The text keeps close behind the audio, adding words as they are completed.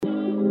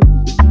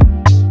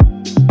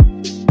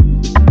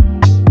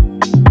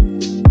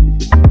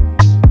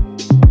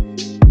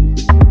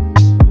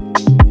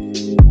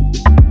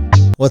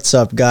What's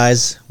up,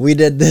 guys? We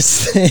did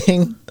this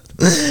thing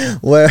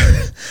where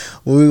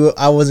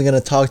I wasn't gonna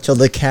talk till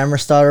the camera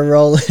started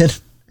rolling,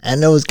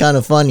 and it was kind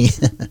of funny.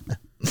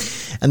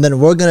 And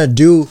then we're gonna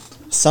do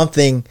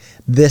something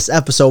this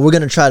episode. We're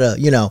gonna try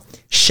to,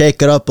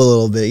 shake it up a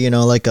little bit.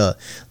 Like a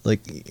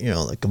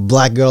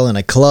black girl in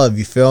a club.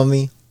 You feel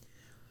me?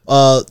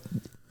 For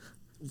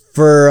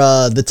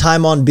the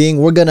time on being,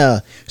 we're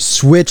gonna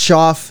switch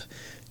off,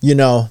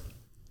 the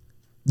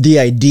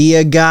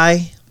idea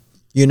guy,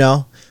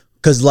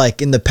 because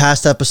like in the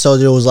past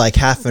episodes it was like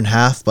half and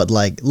half, but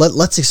like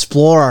let's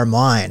explore our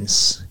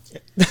minds.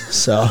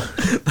 So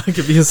that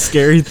could be a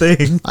scary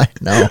thing. I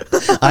know,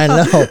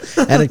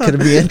 and it could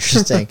be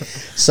interesting.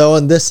 So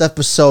in this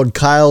episode,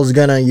 Kyle's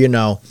gonna,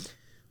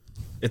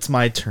 it's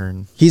my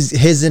turn.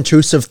 His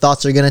intrusive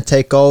thoughts are gonna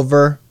take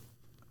over.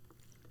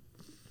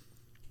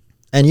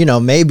 And,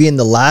 maybe in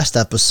the last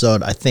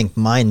episode, I think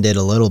mine did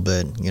a little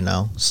bit,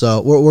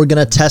 So we're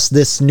going to test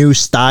this new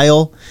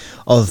style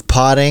of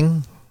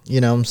podding,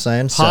 you know what I'm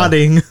saying?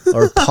 Podding.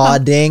 Or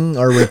podding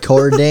or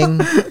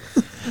recording.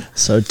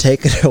 So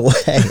take it away.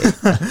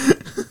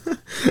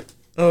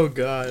 Oh,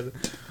 God.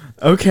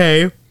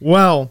 Okay,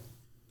 well,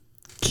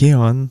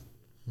 Keon.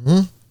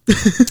 Why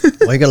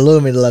you got to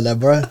look at me like that,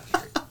 bro?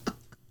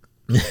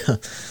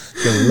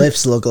 Your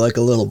lips look like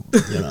a little,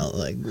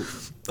 like...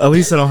 At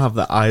least I don't have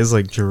the eyes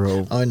like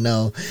Jerome. I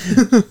know.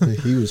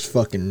 He was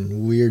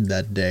fucking weird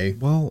that day.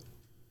 Well,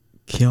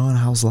 Keon,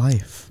 how's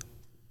life?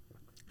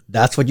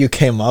 That's what you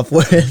came up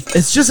with?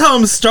 It's just how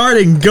I'm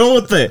starting. Go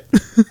with it.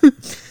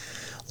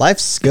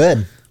 Life's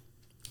good.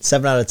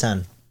 7 out of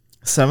 10.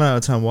 7 out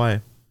of 10,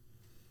 why?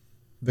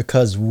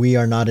 Because we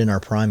are not in our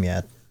prime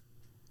yet.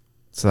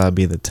 So that'd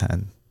be the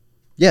 10.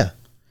 Yeah.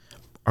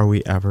 Are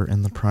we ever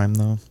in the prime,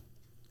 though?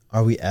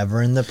 Are we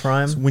ever in the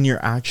prime? So when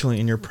you're actually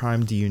in your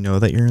prime, do you know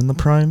that you're in the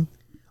prime?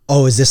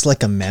 Oh, is this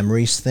like a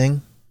memories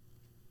thing?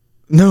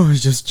 No,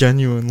 it's just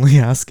genuinely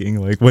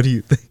asking, like, what do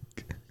you think?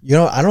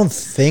 I don't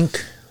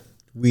think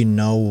we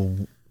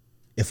know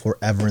if we're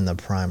ever in the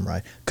prime,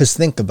 right? Because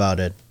think about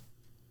it.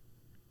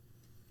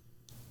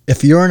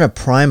 If you're in a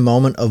prime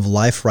moment of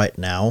life right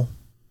now,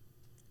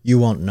 you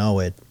won't know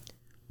it.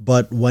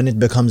 But when it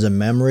becomes a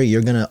memory,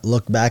 you're going to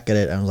look back at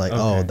it and like,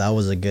 okay. Oh, that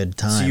was a good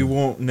time. So you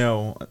won't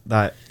know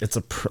that it's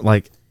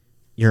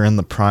you're in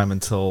the prime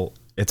until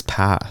it's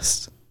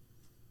past.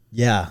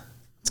 Yeah.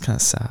 It's kind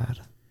of sad.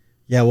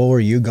 Yeah, what were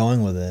you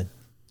going with it?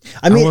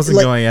 I wasn't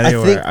going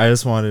anywhere. I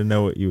just wanted to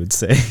know what you would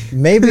say.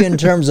 Maybe in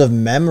terms of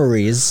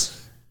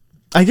memories.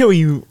 I get where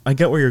you're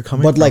coming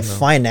from. But like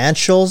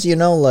financials,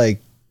 like.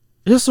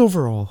 Just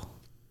overall.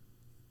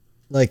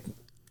 Like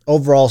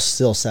overall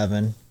still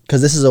 7.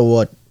 Because this is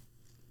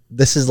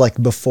This is like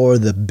before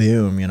the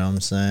boom, you know what I'm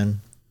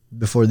saying?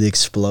 Before the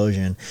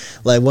explosion.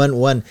 Like when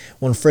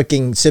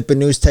freaking SIPPIN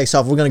News takes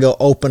off, we're going to go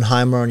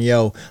Oppenheimer on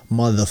yo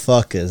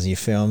motherfuckers, you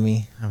feel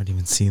me? I haven't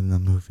even seen the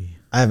movie.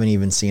 I haven't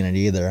even seen it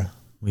either.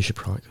 We should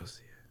probably go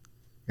see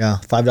it. Yeah,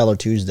 $5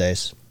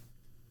 Tuesdays.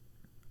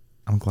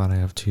 I'm glad I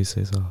have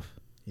Tuesdays off.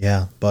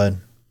 Yeah, but...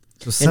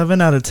 So 7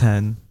 out of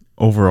 10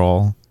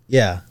 overall.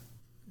 Yeah.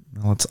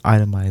 Now let's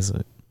itemize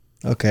it.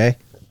 Okay.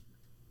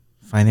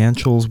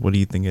 Financials, what do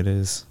you think it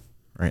is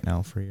right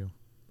now for you?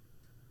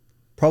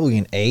 Probably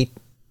an 8.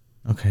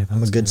 Okay,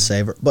 I'm a good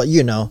saver. But,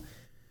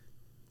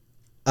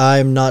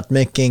 I'm not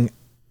making,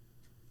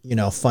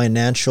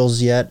 financials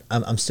yet.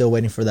 I'm still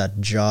waiting for that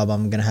job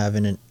I'm going to have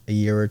in a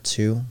year or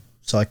two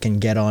so I can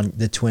get on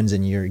the twins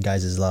and your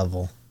guys'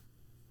 level.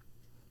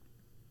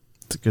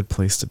 It's a good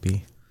place to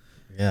be.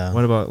 Yeah.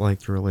 What about,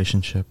 like, your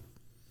relationship?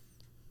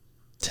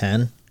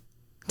 10.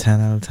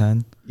 10 out of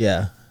 10?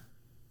 Yeah.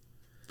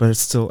 But it's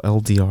still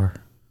LDR.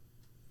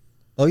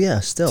 Oh,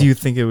 yeah, still. Do you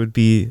think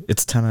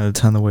it's 10 out of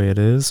 10 the way it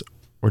is?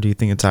 Or do you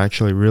think it's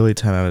actually really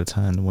 10 out of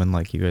 10 when,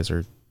 like, you guys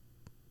are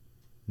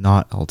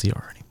not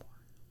LDR anymore?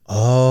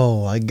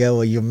 Oh, I get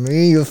what you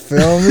mean. You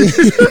feel me?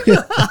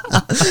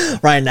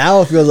 Right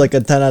now, it feels like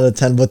a 10 out of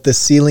 10, but the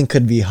ceiling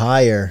could be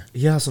higher.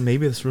 Yeah, so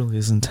maybe this really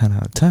isn't 10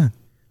 out of 10.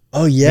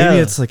 Oh, yeah.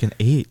 Maybe it's like an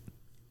 8.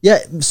 Yeah,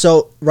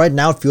 so right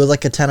now it feels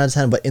like a 10 out of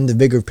 10, but in the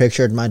bigger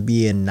picture, it might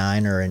be a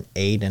 9 or an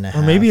 8.5.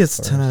 Or maybe it's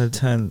 10 out of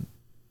 10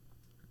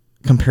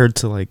 compared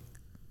to, like,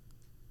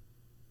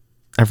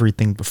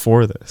 everything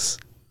before this.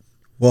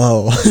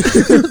 Whoa.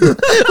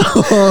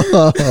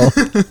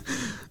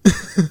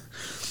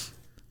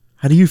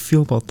 How do you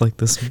feel about, like,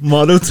 this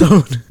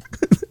monotone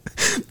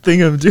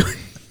thing I'm doing?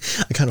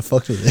 I kind of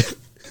fucked with it.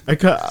 I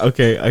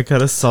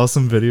kind of saw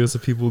some videos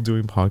of people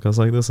doing podcasts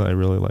like this, and I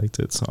really liked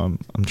it, so I'm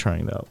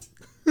trying it out.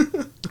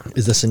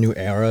 Is this a new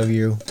era of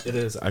you? It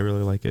is. I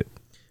really like it.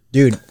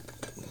 Dude,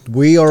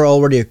 we are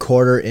already a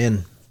quarter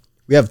in.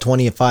 We have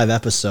 25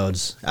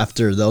 episodes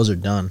after those are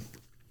done.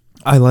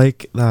 I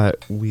like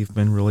that we've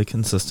been really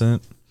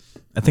consistent.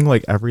 I think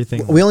like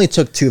everything. We only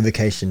took 2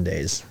 vacation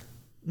days.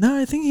 No,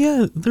 I think,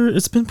 yeah,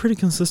 it's been pretty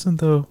consistent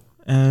though.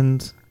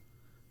 And,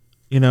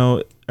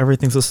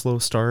 everything's a slow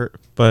start,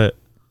 but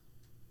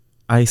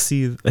I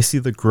see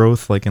the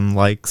growth like in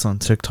likes on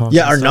TikTok.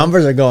 Yeah, our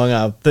numbers are going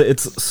up.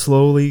 It's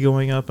slowly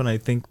going up, and I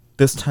think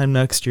this time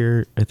next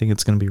year, I think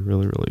it's going to be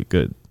really, really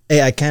good.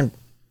 Hey, I can't,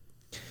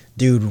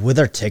 dude. With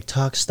our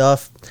TikTok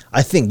stuff,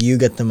 I think you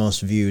get the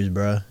most views,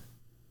 bro.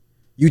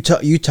 You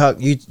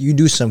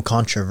do some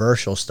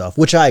controversial stuff,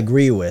 which I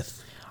agree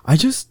with.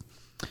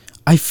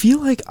 I feel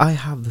like I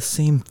have the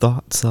same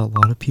thoughts that a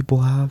lot of people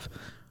have,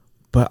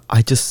 but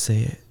I just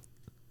say it.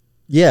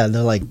 Yeah,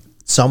 they're like,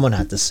 someone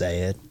had to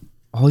say it.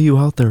 All you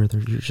out there,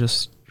 you're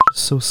just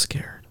so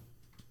scared.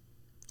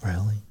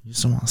 Really? You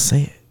just don't want to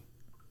say it.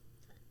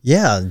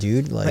 Yeah,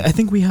 dude. Like, I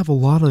think we have a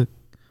lot of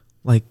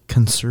like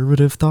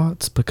conservative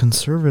thoughts, but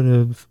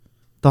conservative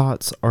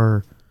thoughts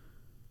are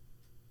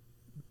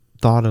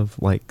thought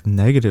of like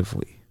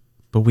negatively.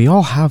 But we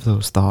all have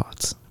those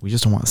thoughts. We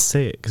just don't want to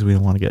say it because we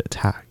don't want to get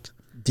attacked.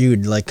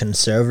 Dude, like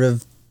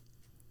conservative.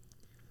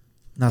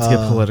 Not to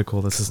get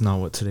political, this is not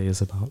what today is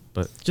about,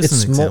 but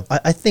just an example.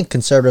 I think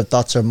conservative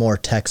thoughts are more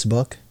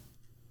textbook.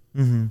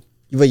 Mm-hmm.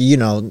 But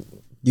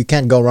you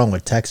can't go wrong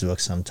with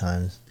textbooks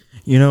sometimes.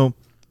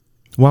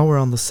 While we're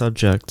on the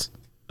subject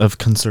of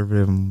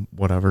conservative and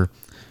whatever,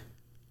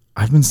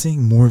 I've been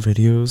seeing more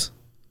videos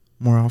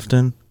more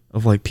often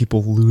of like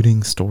people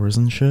looting stores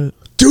and shit.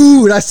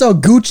 Dude, I saw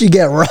Gucci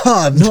get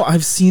robbed. No,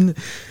 I've seen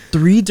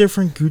 3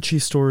 different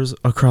Gucci stores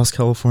across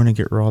California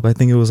get robbed. I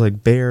think it was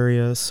like Bay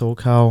Area,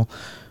 SoCal.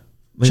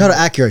 Shout out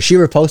Accurate. She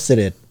reposted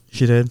it.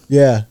 She did?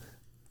 Yeah.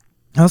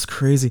 That was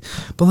crazy.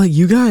 But like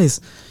you guys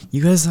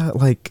that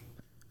like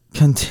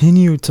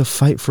continue to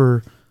fight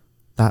for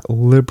that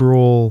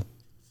liberal,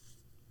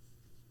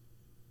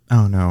 I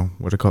don't know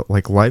what to call it,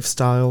 like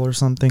lifestyle or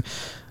something.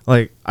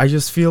 Like I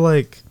just feel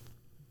like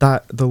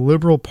that the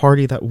liberal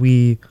party that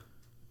we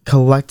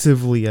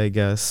collectively, I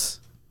guess,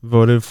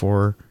 voted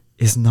for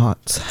is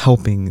not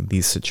helping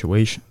these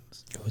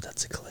situations. Oh,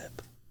 that's a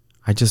clip.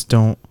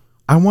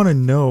 I want to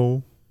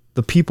know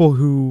the people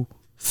who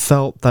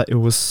felt that it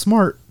was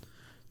smart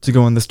to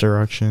go in this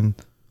direction.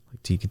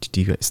 Like,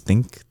 do you guys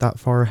think that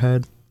far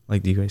ahead?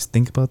 Like, do you guys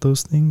think about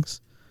those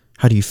things?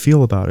 How do you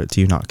feel about it? Do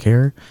you not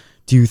care?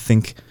 Do you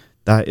think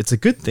that it's a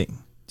good thing?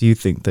 Do you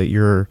think that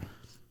you're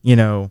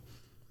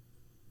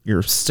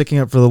sticking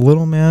up for the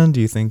little man? Do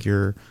you think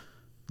you're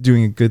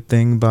doing a good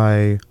thing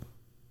by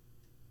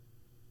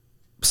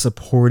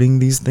supporting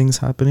these things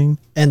happening?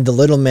 And the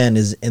little man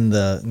is in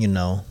the,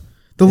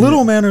 The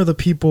little men are the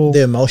people...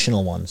 The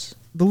emotional ones.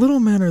 The little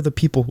men are the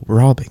people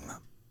robbing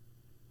them.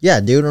 Yeah,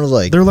 dude. I was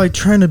like... They're like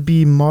trying to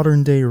be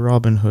modern day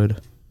Robin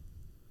Hood.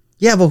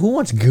 Yeah, but who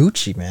wants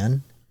Gucci,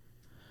 man?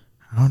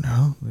 I don't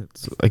know.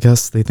 I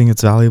guess they think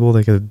it's valuable.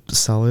 They could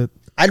sell it.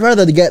 I'd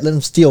rather let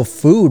them steal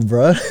food,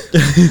 bro.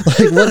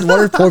 Like, what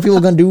are poor people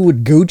going to do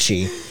with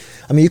Gucci?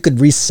 I mean, you could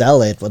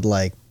resell it, but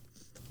like...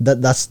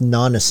 That's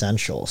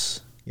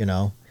non-essentials,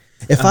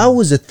 If I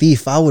was a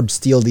thief, I would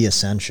steal the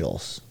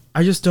essentials.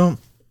 I just don't...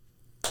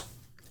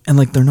 And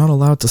like they're not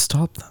allowed to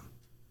stop them.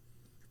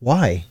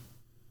 Why?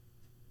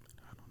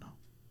 I don't know.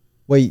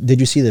 Wait, did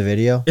you see the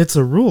video? It's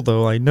a rule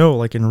though. I know,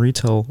 like in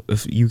retail,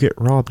 if you get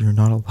robbed, you're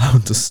not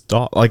allowed to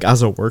stop. Like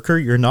as a worker,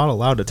 you're not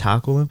allowed to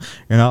tackle them.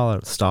 You're not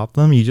allowed to stop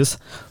them. You just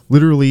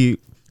literally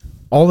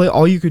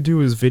all you could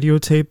do is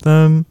videotape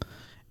them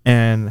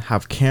and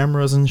have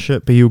cameras and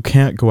shit, but you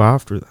can't go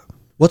after them.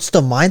 What's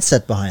the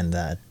mindset behind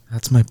that?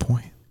 That's my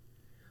point.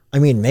 I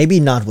mean, maybe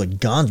not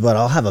with guns, but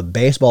I'll have a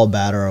baseball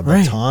bat or a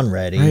baton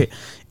ready. Right.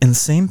 And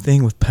same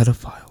thing with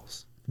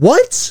pedophiles.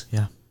 What?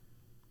 Yeah.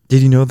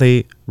 Did you know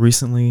they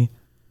recently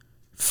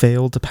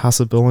failed to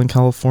pass a bill in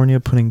California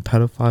putting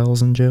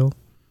pedophiles in jail?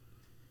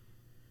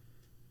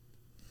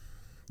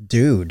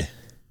 Dude.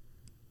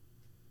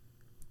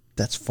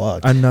 That's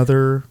fucked.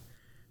 Another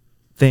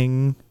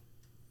thing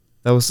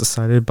that was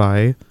decided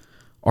by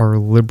our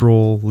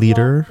liberal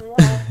leader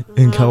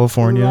in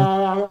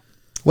California.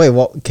 Wait,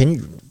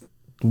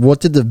 what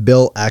did the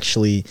bill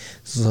actually,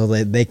 so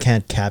they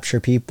can't capture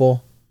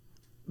people?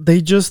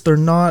 They're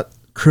not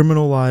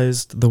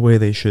criminalized the way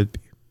they should be.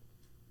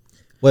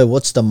 Wait,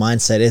 what's the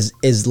mindset? Is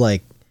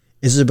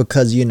it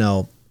because,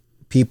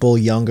 people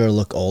younger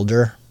look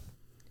older?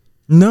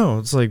 No,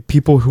 it's like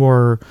people who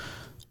are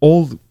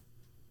old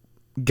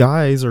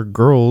guys or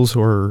girls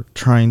who are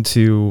trying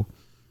to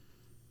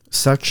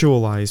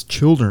sexualize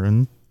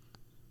children.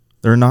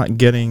 They're not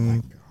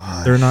getting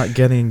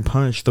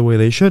punished the way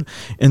they should.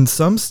 In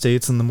some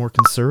states, in the more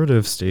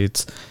conservative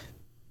states,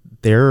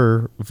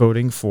 they're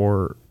voting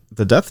for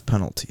the death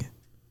penalty.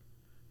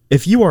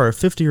 If you are a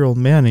 50-year-old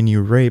man and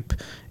you rape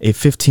a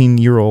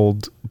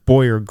 15-year-old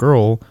boy or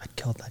girl, I'd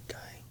kill that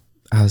guy.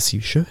 As you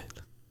should.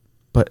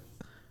 But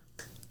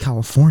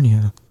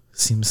California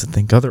seems to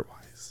think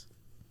otherwise.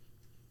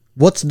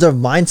 What's their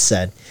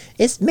mindset?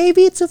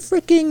 Maybe it's a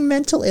freaking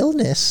mental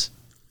illness.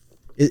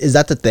 Is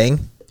that the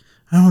thing?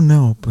 I don't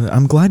know, but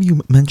I'm glad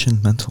you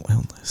mentioned mental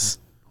illness.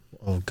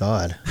 Oh,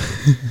 God.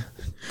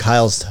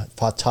 Kyle's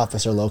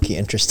topics are low-key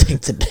interesting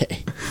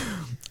today.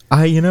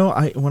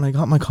 When I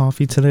got my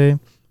coffee today,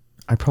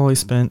 I probably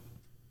spent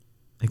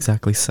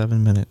exactly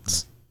 7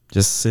 minutes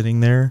just sitting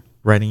there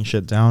writing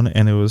shit down,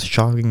 and it was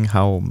shocking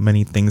how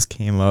many things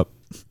came up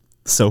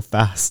so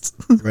fast.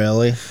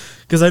 Really?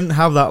 Because I didn't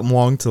have that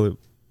long to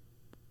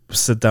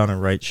sit down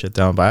and write shit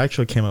down, but I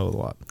actually came up with a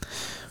lot.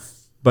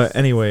 But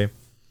anyway,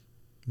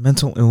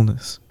 mental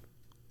illness.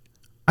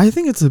 I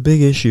think it's a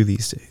big issue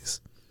these days.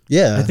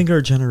 Yeah. I think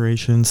our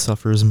generation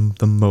suffers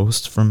the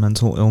most from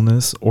mental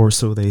illness, or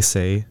so they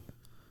say,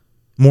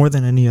 more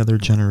than any other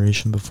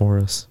generation before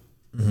us.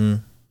 Mm-hmm.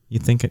 You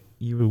think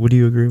would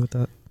you agree with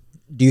that?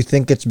 Do you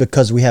think it's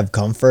because we have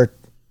comfort?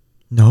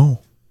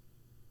 No.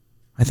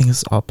 I think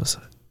it's the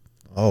opposite.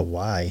 Oh,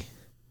 why?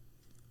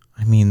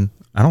 I mean,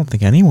 I don't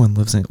think anyone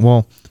lives in...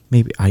 Well,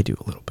 maybe I do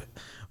a little bit.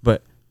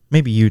 But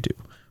maybe you do.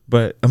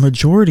 But a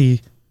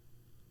majority,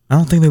 I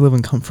don't think they live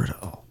in comfort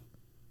at all.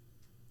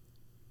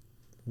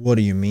 What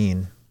do you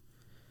mean?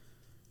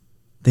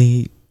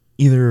 They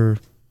either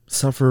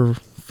suffer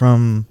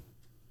from...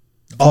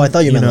 Oh, I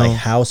thought you meant like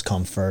house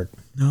comfort.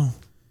 No.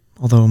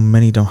 Although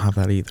many don't have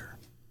that either.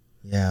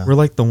 Yeah. We're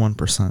like the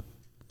 1%.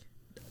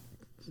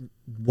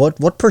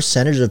 What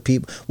percentage of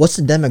people... What's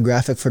the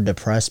demographic for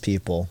depressed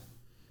people?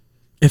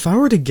 If I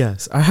were to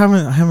guess, I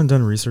haven't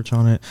done research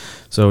on it,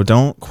 so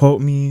don't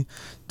quote me.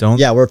 Don't.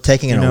 Yeah, we're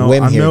taking a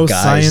whim I'm here, no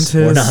guys. Scientist.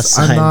 We're not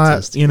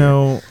scientists. I'm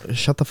not.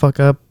 Shut the fuck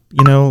up.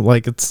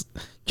 Like it's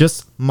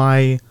just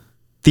my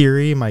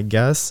theory, my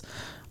guess.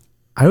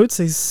 I would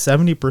say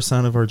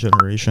 70% of our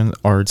generation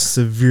are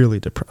severely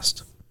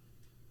depressed.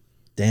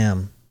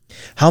 Damn.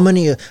 How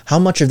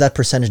much of that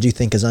percentage do you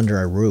think is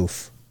under a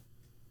roof?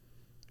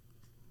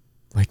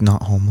 Like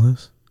not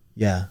homeless?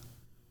 Yeah.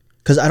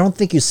 Because I don't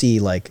think you see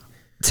like...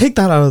 Take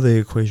that out of the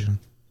equation.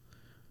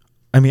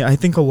 I mean, I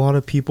think a lot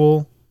of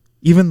people,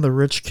 even the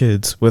rich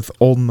kids with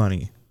old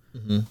money,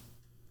 mm-hmm.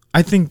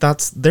 I think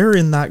they're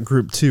in that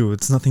group too.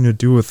 It's nothing to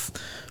do with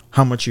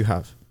how much you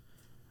have.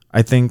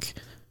 I think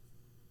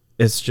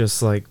it's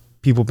just like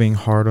people being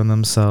hard on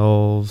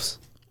themselves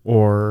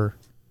or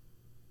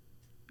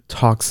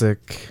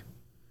toxic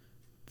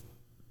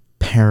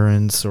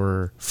parents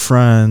or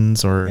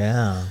friends or...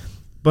 Yeah.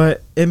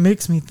 But it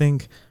makes me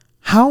think,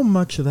 how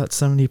much of that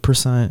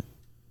 70%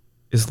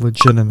 is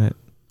legitimate?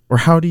 Or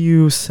how do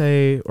you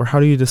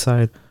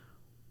decide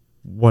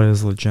what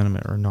is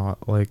legitimate or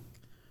not? Like,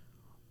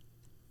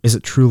 is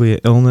it truly an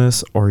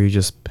illness or you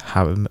just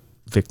have a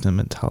victim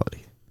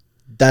mentality?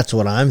 That's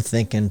what I'm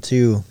thinking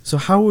too. So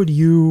how would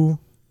you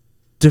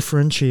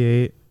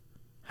differentiate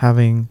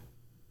having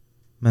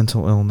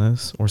mental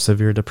illness or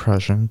severe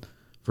depression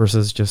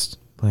versus just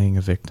playing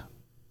a victim?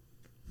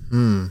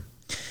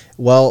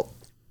 Well,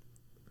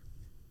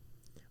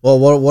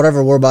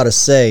 whatever we're about to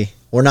say,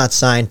 we're not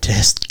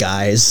scientists,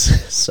 guys.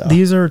 So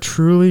these are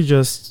truly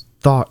just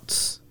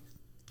thoughts.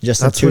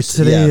 Just that's what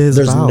today is.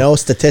 There's about. No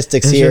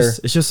statistics here.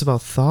 It's just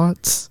about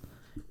thoughts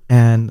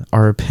and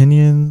our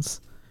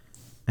opinions.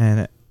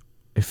 And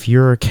if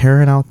you're a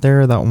Karen out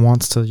there that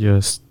wants to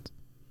just,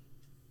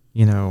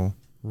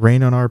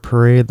 rain on our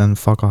parade, then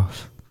fuck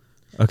off.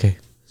 Okay.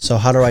 So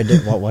how do I do?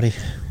 What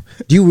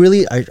do you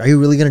really? Are you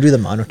really gonna do the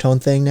monotone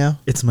thing now?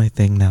 It's my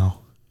thing now.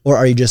 Or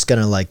are you just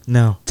gonna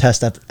no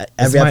test up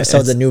every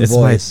episode's a new voice?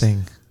 It's my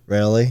thing.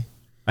 Really?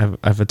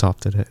 I've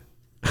adopted it.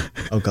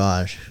 Oh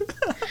gosh.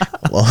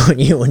 Well,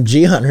 when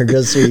G-Hunter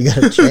goes through, you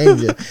gotta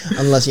change it,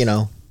 unless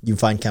you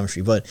find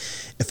chemistry. But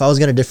if I was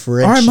gonna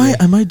differentiate,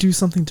 or I might do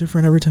something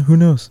different every time. Who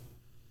knows?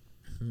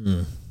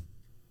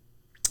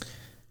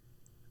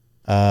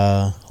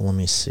 Let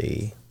me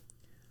see.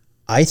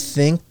 I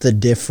think the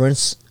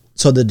difference.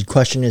 So the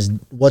question is,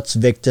 what's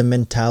victim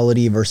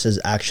mentality versus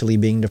actually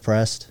being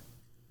depressed?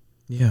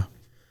 Yeah.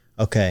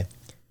 Okay.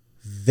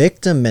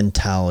 Victim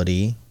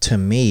mentality, to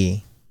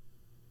me,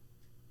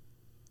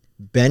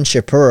 Ben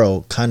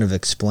Shapiro kind of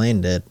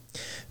explained it.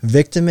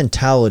 Victim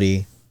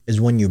mentality is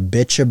when you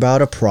bitch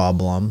about a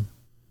problem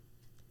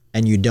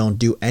and you don't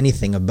do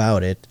anything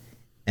about it.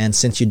 And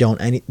since you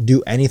don't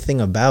do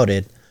anything about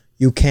it,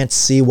 you can't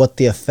see what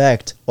the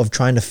effect of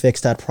trying to fix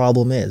that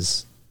problem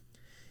is.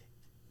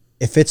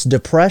 If it's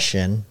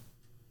depression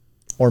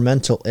or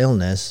mental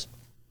illness,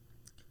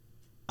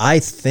 I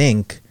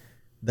think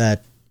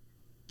that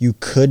you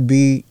could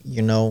be,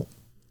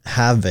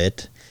 have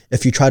it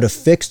if you try to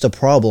fix the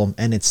problem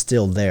and it's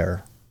still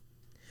there.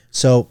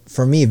 So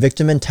for me,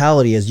 victim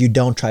mentality is you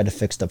don't try to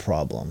fix the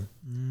problem.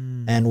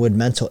 And with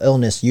mental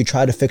illness, you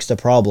try to fix the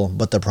problem,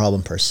 but the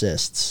problem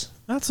persists.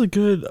 I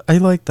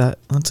like that.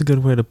 That's a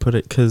good way to put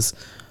it, because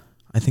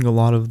I think a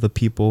lot of the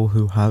people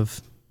who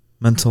have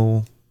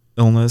mental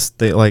illness,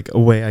 they a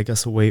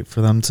way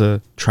for them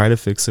to try to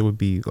fix it would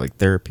be like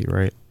therapy,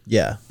 right?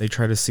 Yeah. They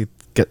try to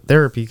get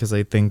therapy because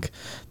they think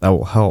that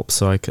will help.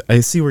 So I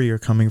see where you're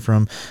coming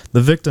from.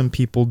 The victim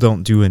people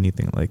don't do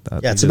anything like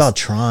that. Yeah, it's about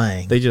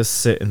trying. They just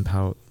sit and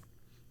pout.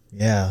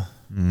 Yeah.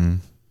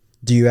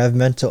 Do you have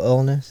mental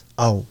illness?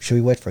 Oh, should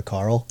we wait for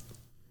Carl?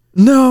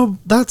 No,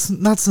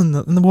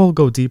 we'll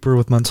go deeper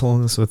with mental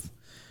illness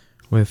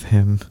with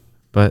him.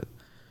 But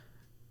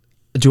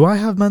do I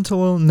have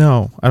mental illness?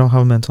 No, I don't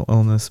have mental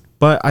illness,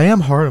 but I am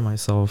hard on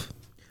myself.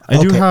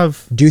 I do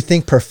have. Do you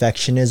think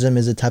perfectionism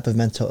is a type of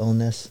mental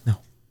illness? No.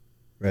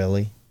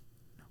 Really?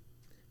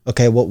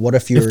 Okay, what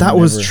if that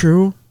was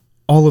true,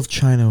 all of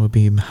China would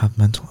have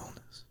mental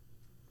illness.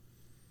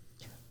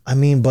 I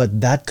mean,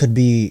 but that could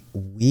be,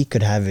 we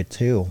could have it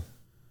too.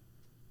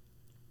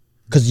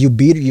 Because you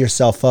beat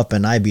yourself up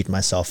and I beat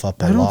myself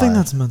up a lot. I don't think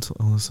that's mental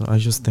illness. I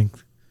just think.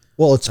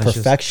 Well, it's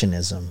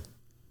perfectionism.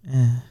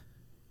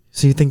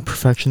 So you think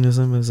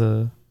perfectionism is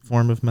a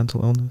form of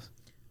mental illness?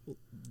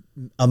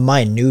 A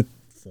minute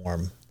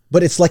form.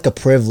 But it's like a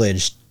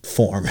privileged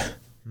form.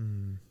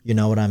 You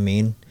know what I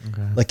mean?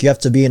 Okay. Like you have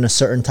to be in a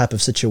certain type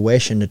of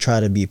situation to try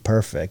to be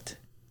perfect.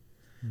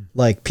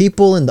 Like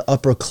people in the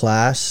upper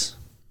class,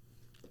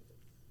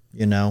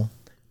 you know,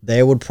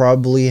 they would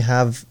probably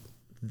have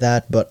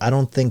that, but I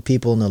don't think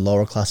people in the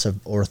lower class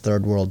or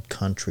third world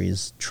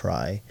countries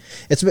try.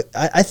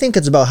 I think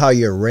it's about how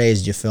you're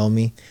raised, you feel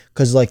me?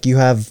 Because like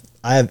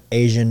I have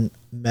Asian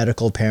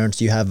medical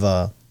parents, you have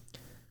a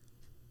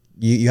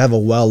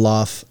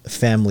well-off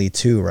family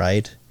too,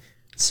 right?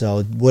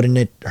 So wouldn't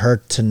it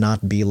hurt to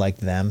not be like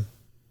them?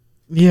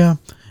 Yeah.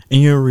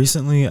 And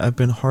recently I've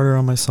been harder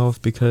on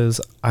myself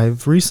because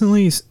I've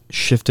recently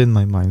shifted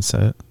my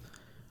mindset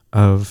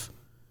of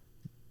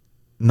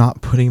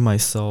not putting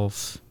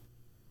myself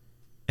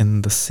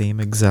in the same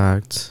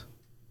exact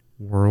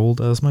world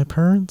as my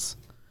parents.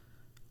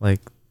 Like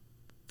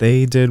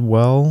they did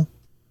well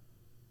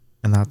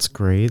and that's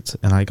great,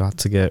 and I got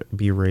to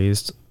be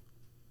raised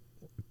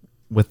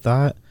with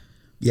that.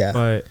 Yeah.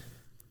 But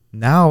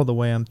now the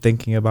way I'm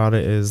thinking about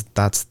it is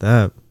that's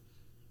them.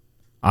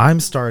 I'm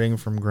starting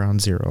from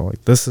ground zero.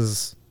 Like this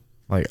is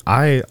like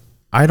I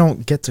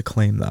don't get to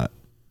claim that.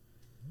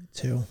 Me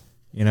too.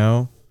 You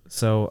know?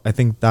 So I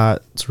think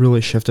that's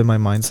really shifted my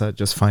mindset,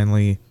 just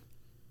finally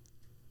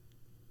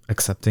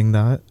accepting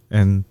that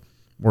and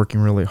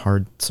working really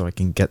hard so I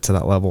can get to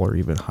that level or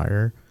even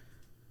higher.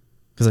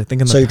 Because I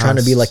think in the you're trying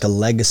to be like a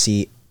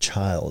legacy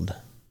child.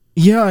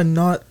 Yeah,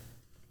 not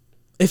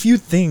if you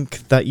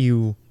think that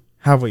you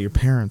have what your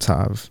parents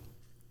have,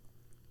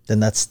 then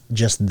that's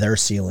just their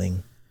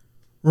ceiling.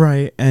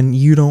 Right, and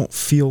you don't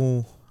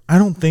feel I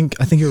think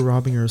you're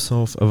robbing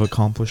yourself of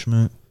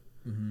accomplishment.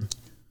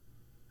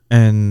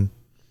 And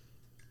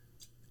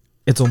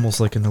it's almost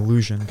like an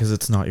illusion because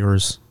it's not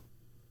yours.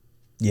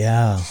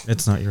 Yeah.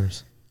 It's not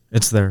yours.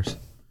 It's theirs.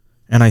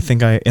 And I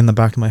think in the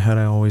back of my head,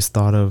 I always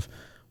thought of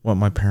what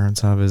my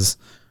parents have is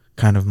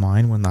kind of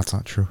mine when that's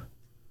not true.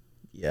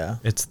 Yeah.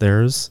 It's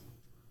theirs.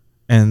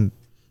 And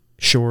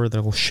sure,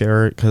 they'll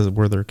share it because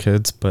we're their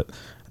kids, but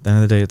at the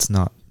end of the day, it's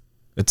not.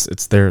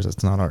 It's theirs.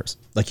 It's not ours.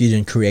 Like you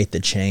didn't create the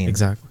chain.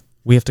 Exactly.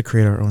 We have to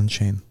create our own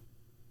chain.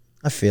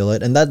 I feel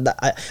it. And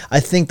I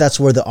think that's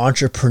where the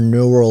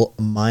entrepreneurial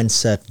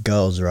mindset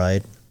goes,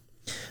 right?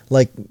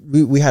 Like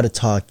we had a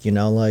talk,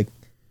 like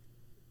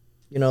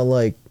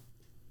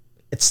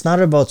it's not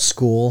about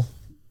school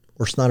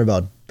or it's not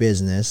about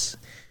business.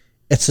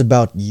 It's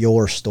about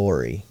your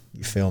story.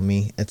 You feel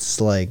me?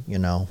 It's like,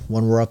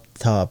 when we're up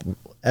top,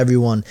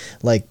 everyone,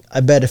 like, I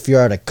bet if you're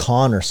at a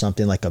con or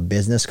something like a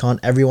business con,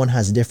 everyone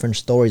has different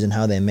stories and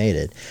how they made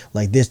it.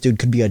 Like this dude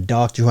could be a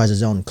doctor who has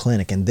his own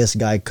clinic, and this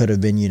guy could have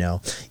been,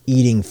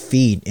 eating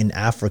feet in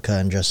Africa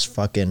and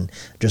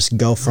just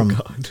go from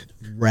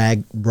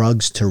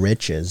rugs to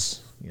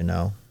riches,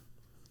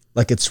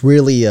 Like it's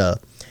really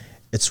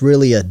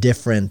a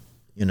different,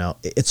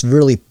 it's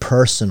really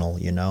personal,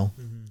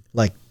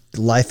 Like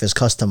life is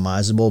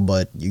customizable,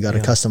 but you got to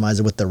customize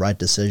it with the right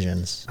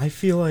decisions. I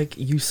feel like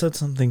you said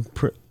something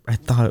I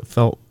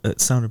thought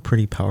it sounded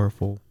pretty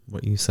powerful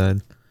what you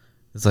said.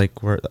 It's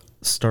like we're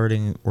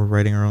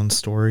writing our own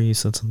story. You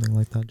said something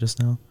like that just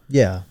now.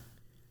 Yeah.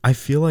 I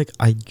feel like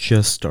I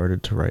just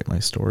started to write my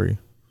story.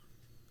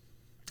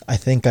 I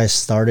think I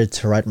started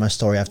to write my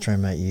story after I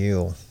met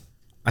you.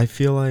 I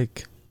feel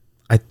like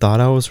I thought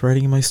I was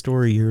writing my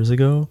story years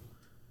ago,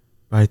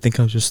 but I think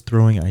I was just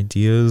throwing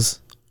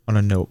ideas on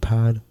a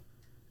notepad.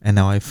 And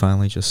now I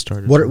finally just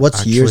started.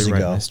 What's years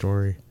write ago? My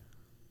story,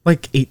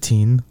 like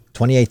 18.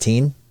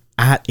 2018.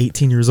 At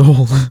 18 years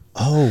old.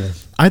 Oh,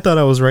 I thought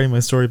I was writing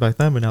my story back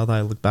then, but now that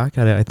I look back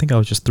at it, I think I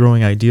was just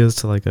throwing ideas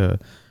to like a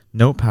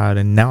notepad,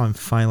 and now I'm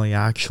finally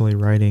actually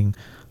writing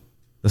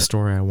the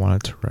story I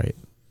wanted to write.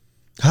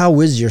 How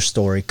is your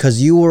story?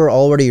 Because you were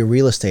already a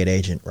real estate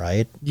agent,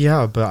 right?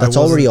 Yeah, but that's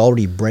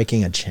already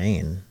breaking a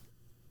chain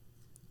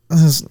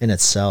in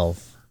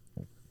itself.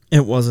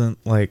 It wasn't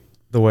like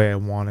the way I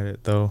wanted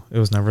it, though. It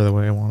was never the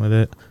way I wanted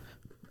it.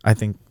 I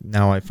think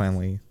now I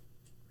finally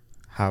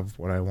have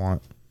what I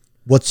want.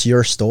 What's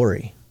your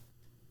story?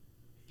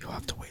 You'll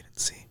have to wait and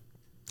see.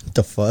 What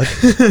the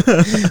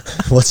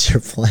fuck? What's your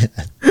plan?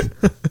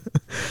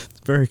 It's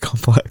very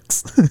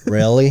complex.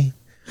 Really?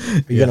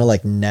 You're gonna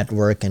like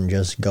network and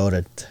just go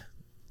to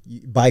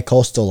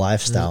bi-coastal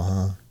lifestyle,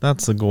 huh?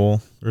 That's the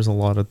goal. There's a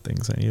lot of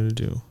things I need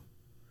to do.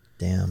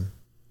 Damn.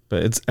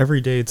 But it's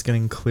every day it's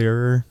getting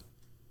clearer.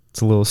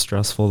 It's a little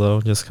stressful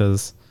though, just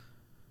because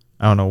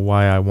I don't know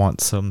why I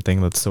want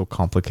something that's so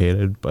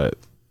complicated, but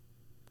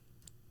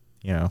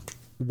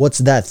What's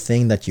that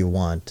thing that you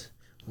want?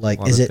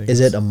 Like, is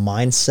it a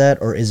mindset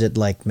or is it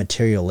like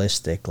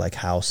materialistic, like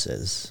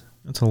houses?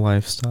 It's a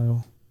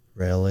lifestyle.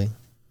 Really?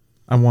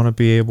 I want to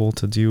be able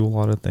to do a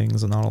lot of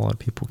things that not a lot of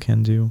people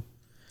can do.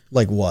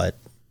 Like what?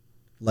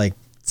 Like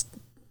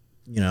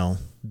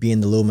be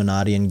in the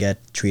Illuminati and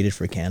get treated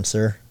for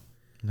cancer?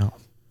 No.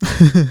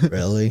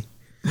 Really?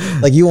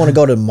 Like, you want to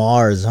go to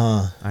Mars,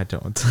 huh? I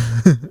don't.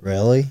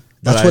 Really?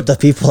 That's what the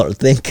people are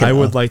thinking. I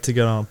would like to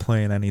get on a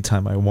plane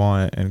anytime I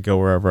want and go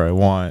wherever I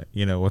want,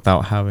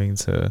 without having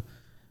to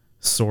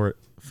sort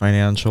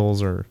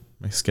financials or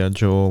my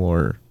schedule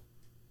or,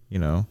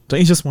 don't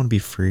you just want to be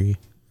free?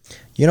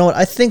 You know what?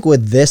 I think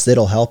with this,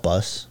 it'll help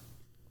us.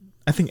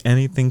 I think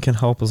anything can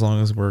help as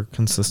long as we're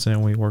consistent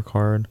and we work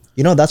hard.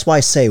 That's why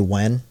I say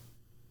when,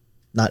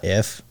 not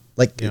if.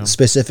 Like,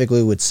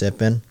 specifically with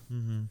Sippin.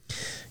 Mm-hmm.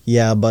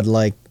 Yeah, but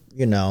like,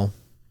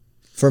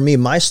 for me,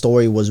 my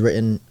story was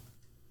written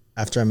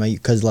after I met you,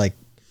 because like,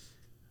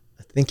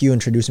 I think you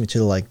introduced me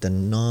to like the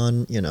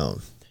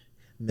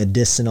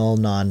medicinal,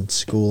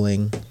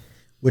 non-schooling,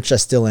 which I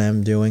still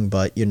am doing,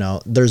 but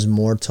there's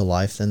more to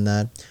life than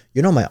that.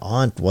 My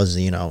aunt was,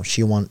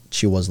 she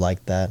was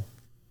like that.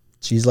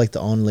 She's like the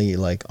only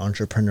like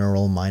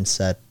entrepreneurial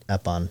mindset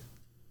epon.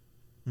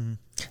 Mm-hmm.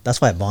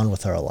 That's why I bond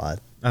with her a lot.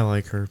 I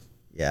like her.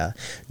 Yeah.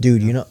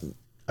 Dude,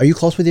 are you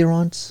close with your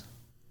aunts?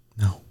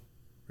 No.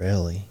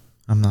 Really?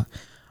 I'm not.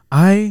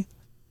 I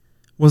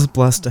was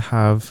blessed to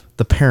have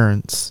the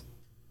parents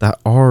that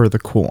are the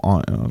cool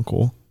aunt and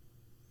uncle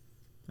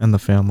and the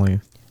family.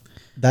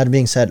 That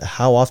being said,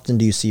 how often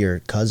do you see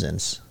your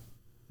cousins?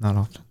 Not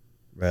often.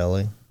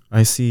 Really?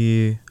 I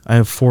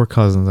have 4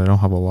 cousins. I don't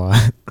have a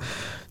lot.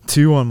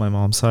 2 on my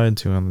mom's side,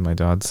 2 on my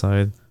dad's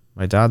side.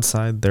 My dad's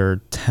side, they're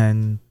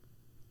 10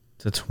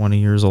 to 20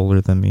 years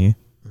older than me.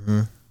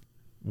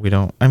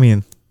 Mm-hmm.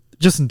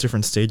 Just in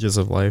different stages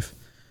of life.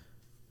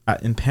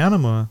 In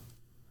Panama,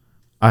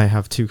 I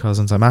have 2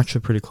 cousins. I'm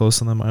actually pretty close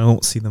to them. I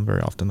don't see them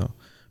very often, though.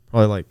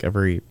 Probably like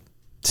every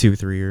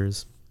 2-3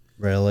 years.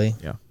 Really?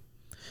 Yeah.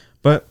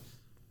 But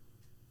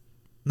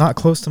not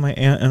close to my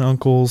aunt and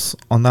uncles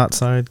on that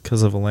side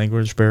because of a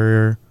language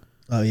barrier.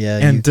 Oh, yeah.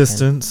 And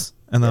distance.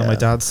 And then on my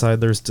dad's side,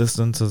 there's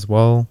distance as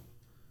well.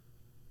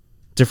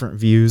 Different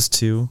views,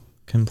 too,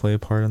 can play a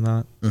part in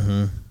that.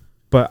 Mm-hmm.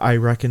 But I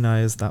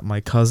recognize that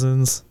my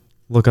cousins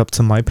look up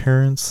to my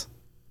parents.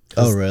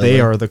 Oh, really? They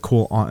are the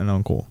cool aunt and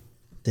uncle.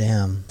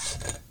 Damn.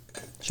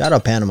 Shout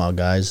out Panama,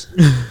 guys.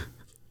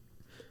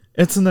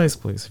 It's a nice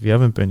place. If you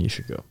haven't been, you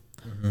should go.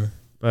 Mm-hmm.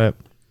 But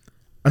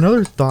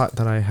another thought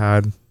that I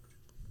had,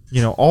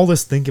 all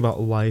this think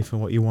about life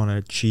and what you want to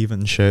achieve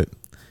and shit.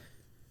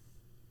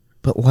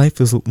 But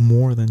life is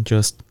more than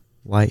just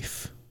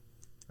life.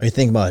 Are you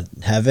thinking about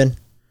heaven?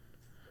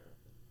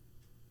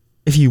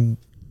 If you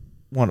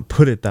want to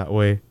put it that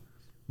way.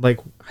 Like,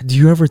 do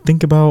you ever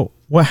think about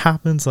what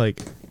happens,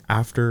 like,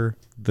 after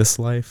this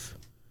life?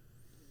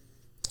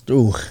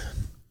 Ooh.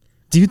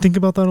 Do you think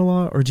about that a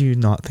lot, or do you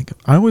not think?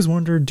 I always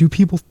wonder, do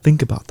people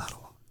think about that a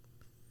lot?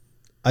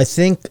 I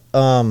think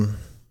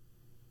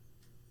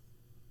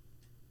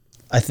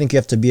you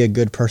have to be a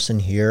good person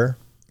here.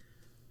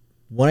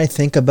 When I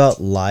think about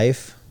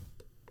life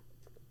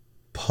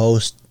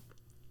post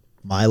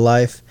my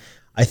life,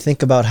 I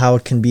think about how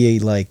it can be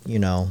like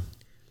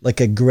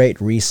a great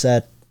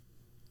reset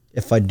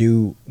if I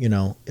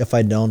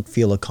don't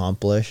feel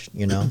accomplished,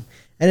 and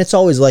it's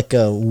always like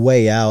a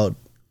way out,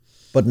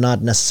 but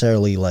not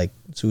necessarily like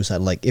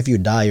suicide. Like, if you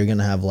die, you're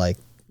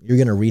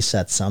gonna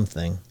reset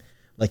something.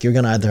 Like, you're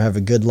gonna either have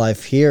a good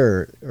life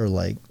here or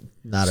like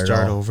not at all.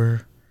 Start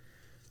over.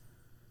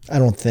 I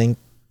don't think.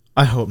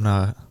 I hope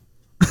not.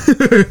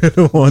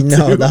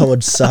 No, that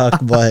would suck,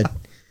 but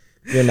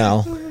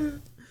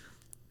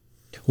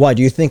why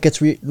do you think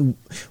it's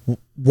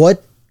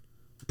what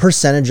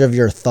percentage of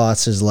your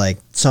thoughts is like,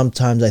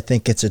 sometimes I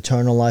think it's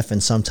eternal life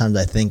and sometimes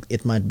I think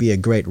it might be a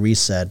great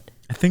reset?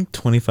 I think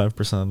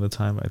 25% of the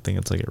time I think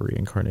it's like a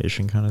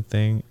reincarnation kind of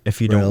thing.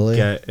 If you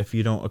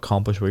don't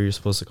accomplish what you're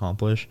supposed to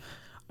accomplish,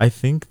 I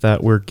think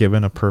that we're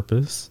given a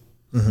purpose.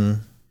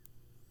 Mm-hmm.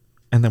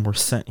 And then we're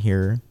sent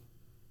here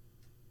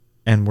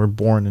and we're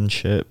born and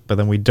shit, but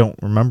then we don't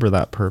remember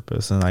that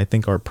purpose. And I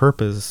think our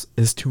purpose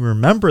is to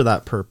remember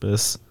that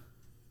purpose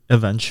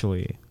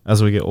eventually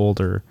as we get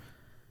older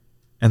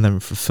and then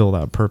fulfill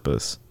that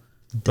purpose.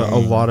 Dang. But a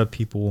lot of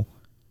people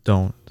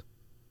don't.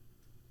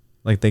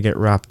 Like, they get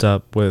wrapped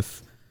up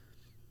with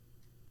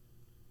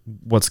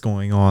what's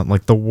going on,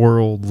 like the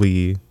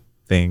worldly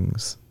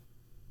things,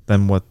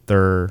 than what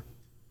their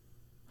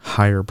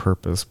higher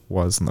purpose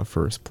was in the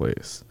first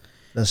place.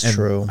 That's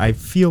true. I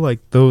feel like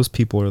those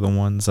people are the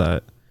ones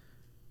that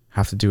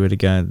have to do it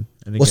again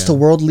and again. What's the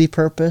worldly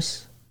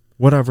purpose?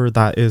 Whatever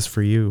that is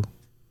for you.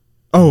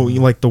 Oh,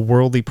 you like the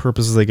worldly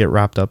purposes they get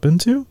wrapped up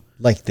into?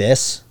 Like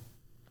this?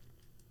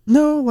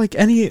 No, like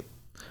any,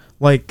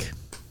 like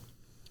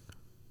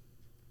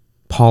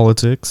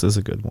politics is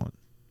a good one.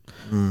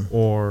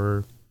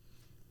 Or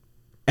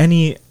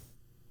any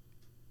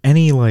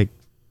like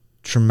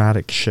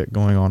traumatic shit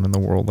going on in the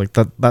world. Like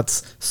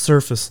that's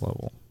surface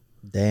level.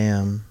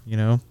 Damn.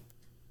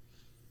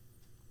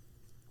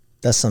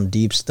 That's some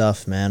deep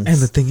stuff, man. And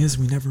the thing is,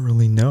 we never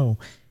really know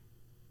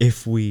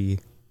if we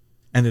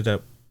ended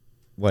up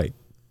like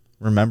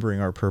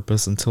remembering our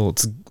purpose until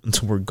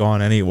we're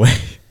gone anyway.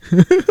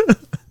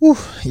 Whew,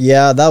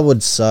 yeah, that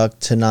would suck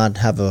to not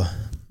have a,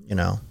 you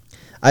know,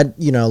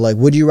 like,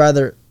 would you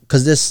rather,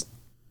 because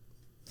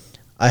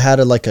I had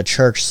like a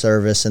church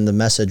service and the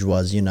message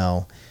was,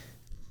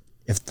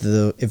 if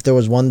there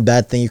was one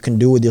bad thing you can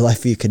do with your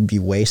life, you could be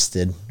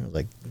wasted.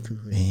 I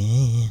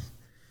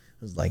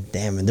was like,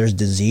 damn, and there's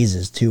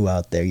diseases too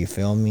out there. You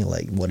feel me?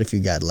 Like, what if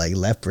you got like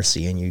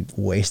leprosy and you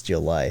waste your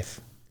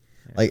life?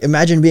 Like,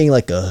 imagine being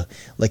like a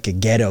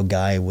ghetto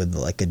guy with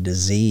like a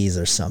disease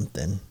or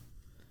something.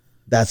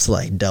 That's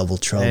like double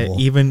trouble.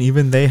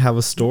 Even they have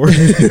a story.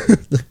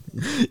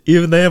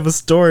 Even they have a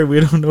story.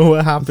 We don't know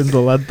what happened to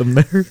let them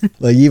there.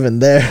 Like, even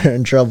they're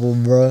in trouble,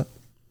 bro.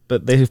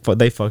 But they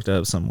fucked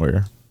up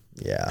somewhere.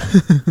 Yeah.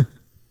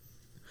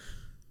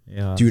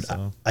 Yeah, dude,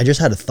 so. I just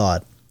had a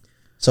thought.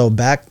 So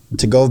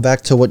go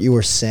back to what you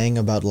were saying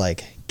about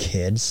like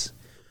kids.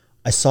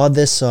 I saw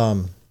this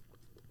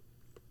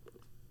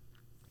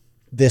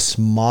this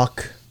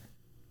mock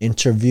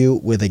interview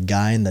with a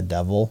guy and the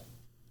devil,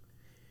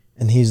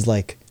 and he's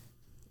like,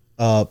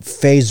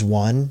 phase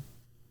 1.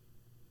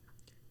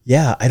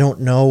 Yeah, I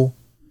don't know.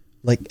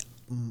 Like,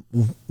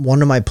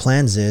 one of my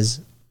plans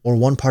is, or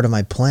one part of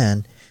my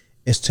plan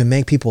is to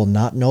make people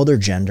not know their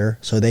gender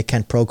so they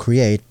can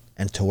procreate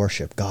and to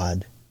worship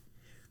God.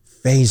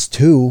 Phase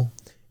 2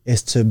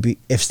 is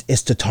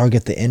to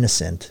target the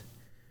innocent.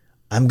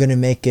 I'm gonna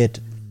make it,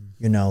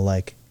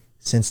 like,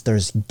 since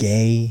there's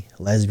gay,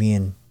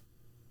 lesbian,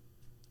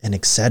 and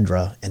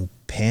etc. and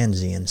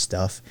pansy and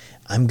stuff,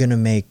 I'm gonna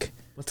make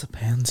what's a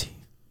pansy?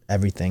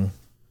 Everything.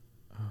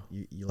 Oh.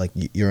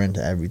 You're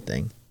into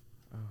everything,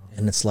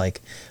 and it's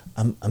like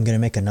I'm gonna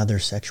make another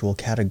sexual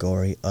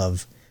category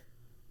of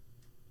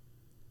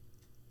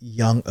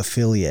young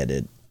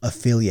affiliated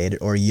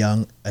or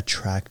young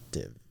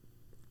attractive.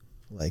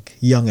 Like,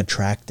 young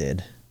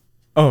attracted.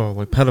 Oh,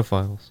 like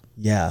pedophiles.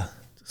 Yeah.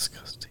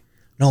 Disgusting.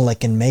 No,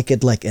 like, and make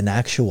it like an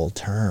actual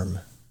term.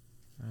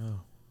 Oh.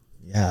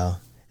 Yeah.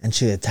 And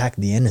she attacked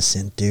the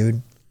innocent,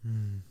 dude.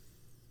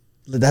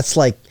 That's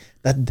like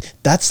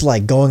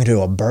going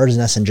to a bird's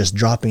nest and just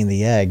dropping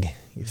the egg.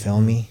 You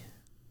feel me?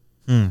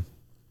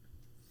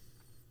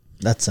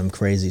 That's some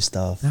crazy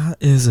stuff. That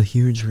is a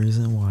huge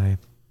reason why.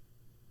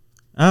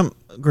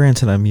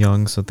 Granted, I'm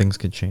young, so things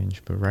could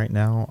change, but right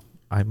now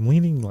I'm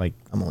leaning like...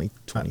 I'm only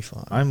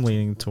 25. I'm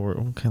leaning toward...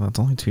 Okay, that's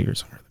only 2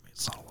 years younger than me.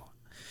 It's not a lot.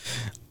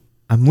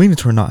 I'm leaning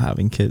toward not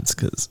having kids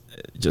because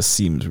it just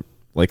seems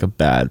like a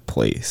bad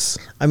place.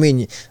 I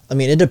mean,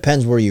 it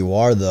depends where you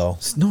are, though.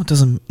 No, it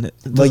doesn't.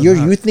 But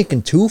you're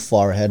thinking too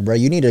far ahead, bro.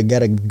 You need to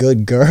get a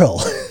good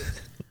girl.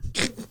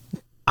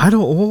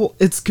 Well,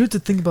 it's good to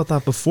think about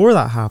that before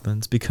that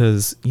happens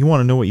because you want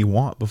to know what you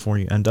want before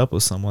you end up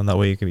with someone. That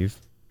way you can be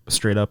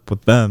straight up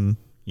with them,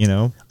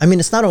 I mean,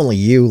 it's not only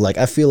you. Like,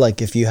 I feel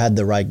like if you had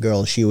the right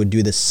girl, she would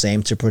do the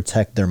same to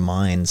protect their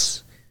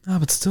minds. Ah,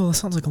 but still, that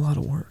sounds like a lot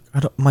of work.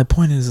 My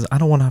point is I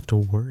don't want to have to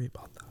worry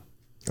about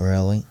that.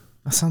 Really?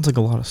 That sounds like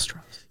a lot of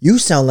stress. You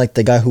sound like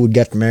the guy who would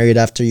get married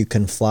after you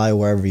can fly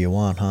wherever you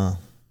want, huh?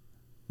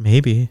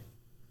 Maybe.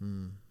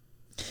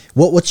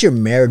 What's your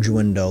marriage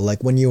window?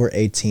 Like, when you were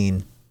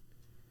 18?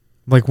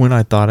 Like, when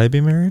I thought I'd be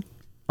married?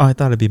 Oh, I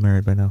thought I'd be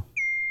married by now.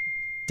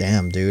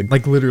 Damn, dude.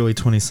 Like, literally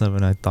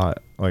 27, I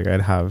thought, like,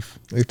 I'd have...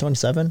 You're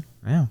 27?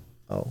 Yeah.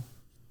 Oh.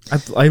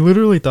 I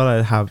literally thought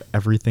I'd have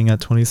everything at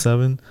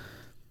 27,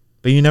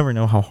 but you never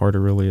know how hard it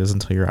really is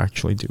until you're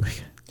actually doing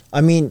it.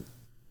 I mean,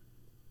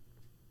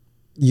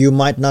 you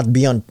might not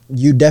be on...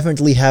 You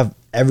definitely have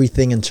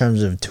everything in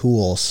terms of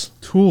tools.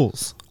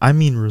 Tools? I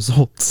mean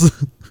results.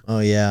 Oh,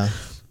 yeah.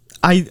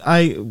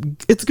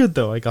 It's good,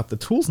 though. I got the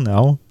tools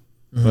now,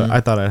 but I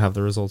thought I'd have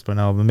the results by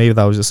now, but maybe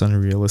that was just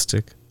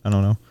unrealistic. I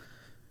don't know.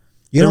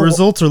 The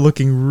results are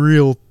looking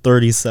real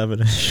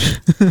 37-ish.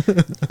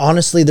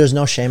 Honestly, there's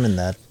no shame in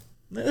that.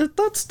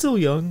 That's still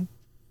young,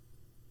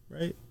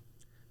 right?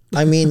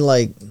 I mean,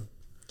 like,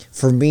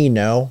 for me,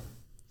 no.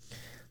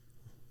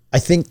 I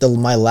think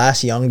my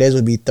last young days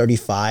would be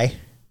 35.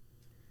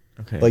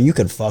 Okay. But you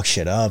could fuck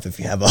shit up if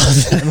you have all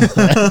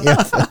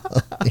that.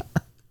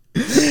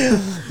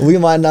 We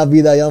might not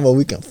be that young, but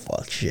we can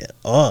fuck shit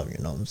up, you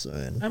know what I'm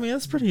saying? I mean,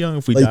 that's pretty young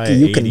if we die at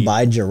you 80. Can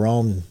buy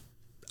Jerome.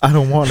 I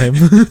don't want him.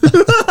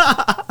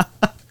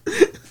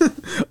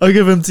 I'll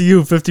give him to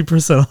you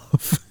 50%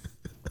 off.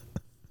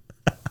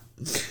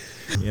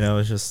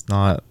 It's just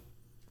not...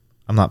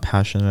 I'm not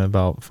passionate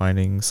about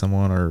finding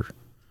someone or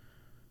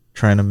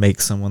trying to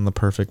make someone the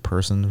perfect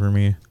person for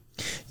me.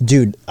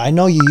 Dude, I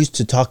know you used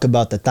to talk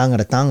about the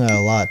tanga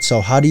a lot.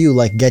 So how do you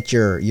like get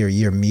your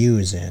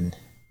muse in?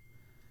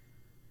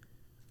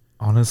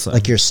 Honestly,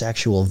 like your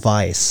sexual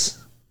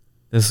vice.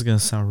 This is gonna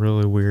sound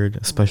really weird,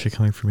 especially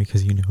coming from me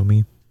because you know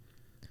me.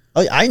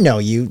 Oh, I know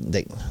you.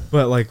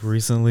 But like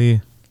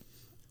recently,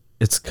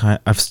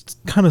 I've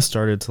kind of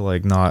started to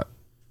like not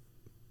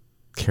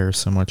care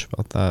so much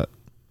about that.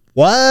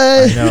 What?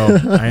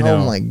 I know.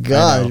 Oh my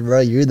gosh, bro,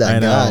 you're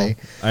that guy.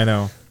 I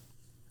know.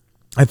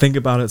 I think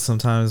about it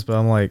sometimes, but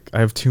I'm like,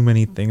 I have too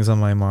many things on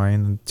my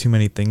mind, too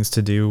many things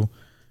to do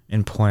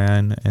and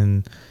plan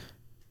and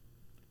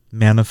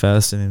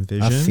manifest and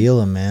envision. I feel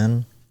it,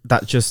 man.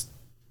 that just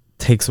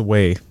takes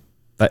away.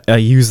 I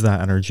use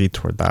that energy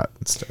toward that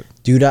instead.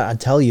 Dude, I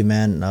tell you,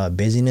 man,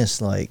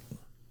 busyness like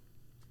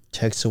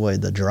takes away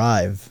the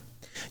drive.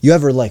 You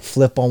ever like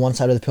flip on one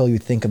side of the pill? You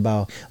think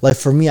about, like,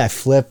 for me, I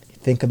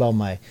think about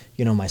my,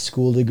 my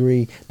school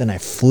degree. Then I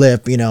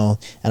flip, and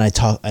I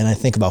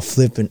think about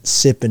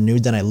sipping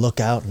news. Then I look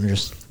out and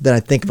then I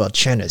think about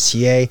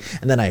Chenassier,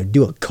 and then I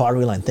do a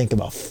cartwheel and think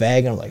about fag.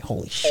 And I'm like,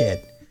 holy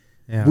shit.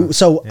 Yeah.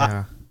 So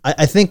yeah.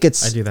 I think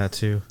it's. I do that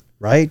too.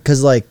 Right?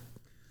 Because like.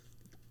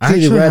 I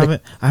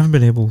haven't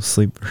been able to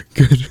sleep very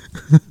good.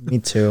 Me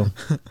too.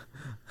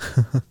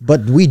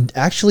 But we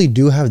actually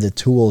do have the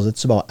tools.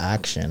 It's about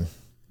action.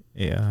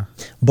 Yeah.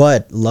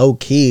 But low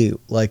key,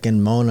 like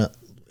in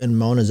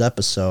Mona's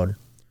episode,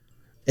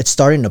 it's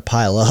starting to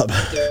pile up.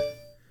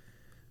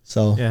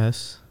 So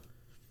yes.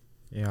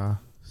 Yeah.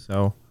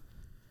 So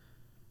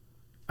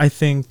I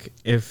think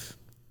if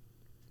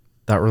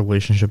that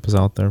relationship is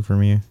out there for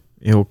me,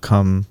 it'll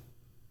come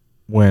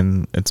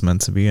when it's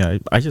meant to be.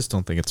 I just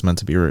don't think it's meant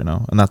to be right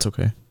now, and that's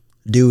okay.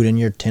 Dude, in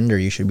your Tinder,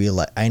 you should be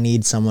like, I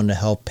need someone to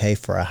help pay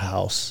for a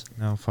house.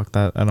 No, fuck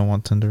that. I don't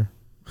want Tinder.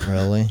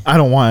 Really? I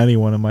don't want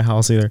anyone in my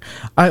house either.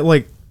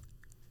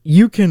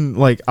 You can,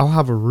 I'll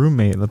have a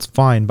roommate, that's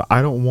fine, but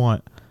I don't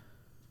want,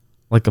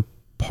 like, a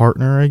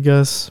partner, I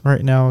guess,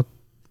 right now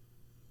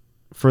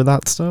for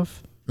that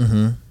stuff.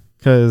 Mm-hmm.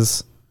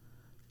 Because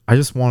I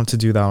just wanted to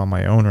do that on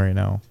my own right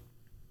now.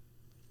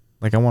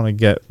 Like, I want to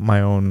get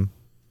my own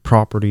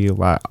property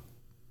that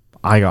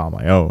I got on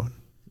my own.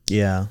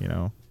 Yeah.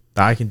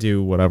 That I can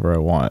do whatever I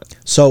want.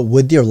 So,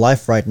 with your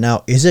life right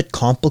now, is it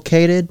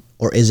complicated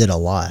or is it a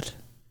lot?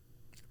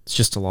 It's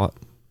just a lot.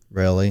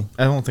 Really?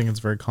 I don't think it's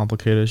very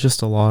complicated. It's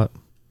just a lot.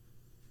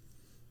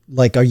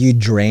 Like, are you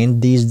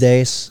drained these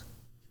days?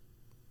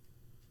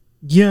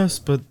 Yes,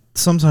 but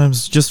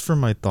sometimes just from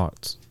my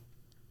thoughts.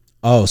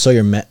 Oh, so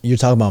you're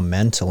talking about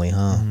mentally,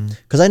 huh?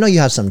 Because I know you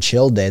have some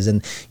chill days,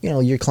 and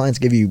your clients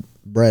give you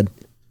bread.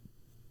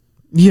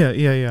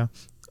 Yeah.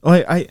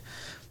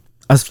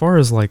 As far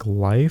as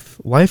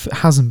life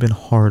hasn't been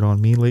hard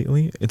on me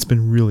lately. It's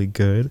been really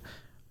good.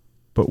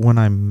 But when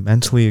I'm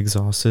mentally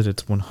exhausted,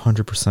 it's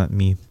 100%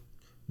 me.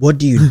 What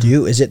do you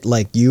do? Is it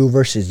like you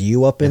versus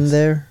you up in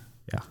there?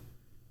 Yeah.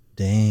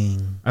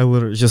 Dang. I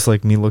literally just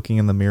me looking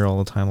in the mirror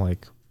all the time,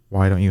 like,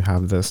 why don't you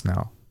have this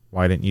now?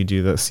 Why didn't you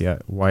do this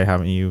yet? Why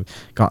haven't you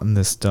gotten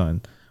this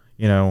done?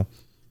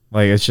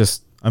 It's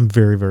just, I'm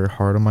very, very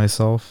hard on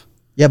myself.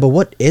 Yeah, but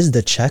what is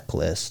the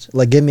checklist?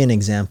 Like, give me an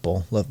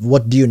example.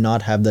 What do you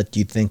not have that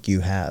you think you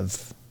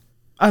have?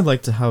 I'd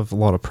like to have a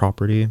lot of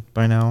property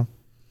by now.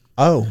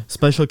 Oh.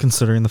 Especially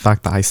considering the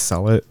fact that I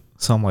sell it.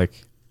 So I'm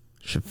like,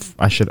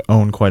 I should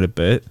own quite a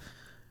bit.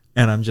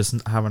 And I'm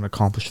just haven't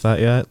accomplished that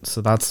yet.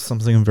 So that's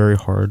something I'm very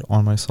hard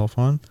on myself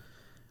on.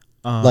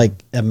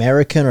 Like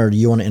American, or do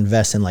you want to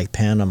invest in like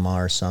Panama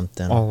or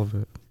something? All of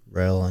it.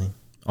 Really?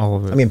 All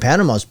of it. I mean,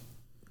 Panama's,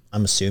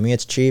 I'm assuming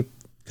it's cheap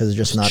because it's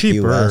just not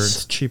cheaper, US.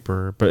 It's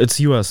cheaper, but it's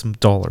US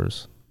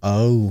dollars.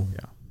 Oh.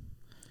 Yeah.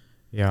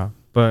 Yeah.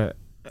 But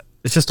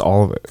it's just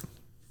all of it.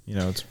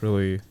 It's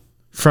really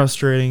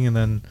frustrating. And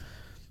then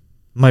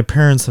my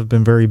parents have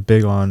been very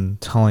big on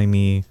telling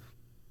me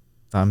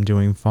that I'm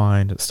doing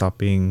fine, to stop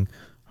being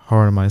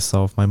hard on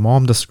myself. My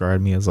mom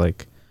described me as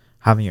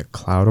having a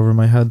cloud over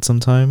my head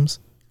sometimes,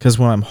 because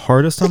when I'm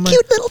hardest on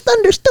cute little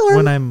thunderstorm.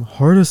 When I'm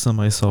hardest on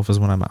myself is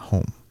when I'm at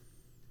home.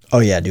 Oh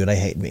yeah, dude, I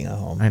hate being at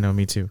home. I know,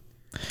 me too.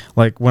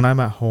 When I'm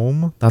at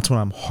home, that's when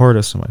I'm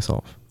hardest on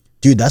myself.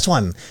 Dude, that's why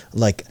I'm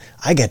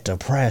I get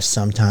depressed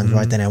sometimes,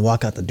 right? Then I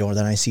walk out the door,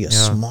 then I see a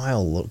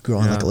smile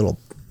growing like a little.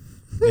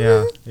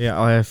 Yeah.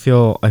 I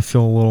feel a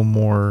little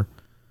more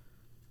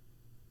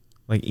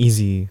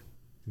easy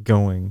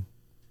going.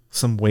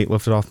 Some weight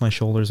lifted off my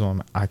shoulders when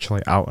I'm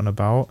actually out and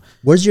about.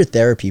 Where's your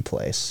therapy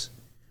place?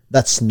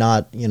 That's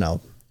not,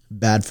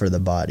 bad for the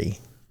body.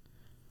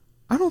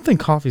 I don't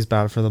think coffee's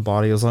bad for the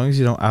body as long as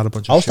you don't add a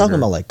bunch of I was sugar.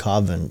 talking about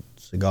kava and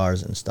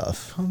cigars and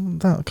stuff.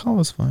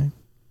 Kava's fine.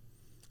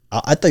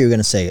 I thought you were going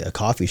to say a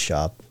coffee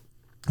shop.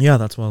 Yeah,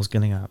 that's what I was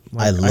getting at.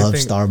 I love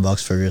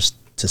Starbucks for just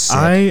to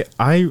sit.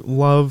 I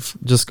love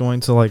just going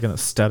to an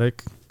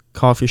aesthetic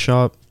coffee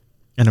shop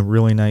in a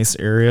really nice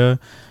area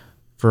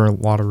for a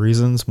lot of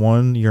reasons.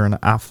 One, you're in an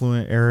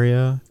affluent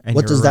area. And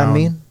what does that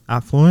mean?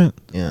 Affluent?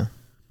 Yeah.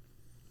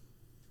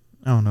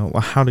 I don't know.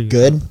 How do you...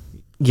 Good?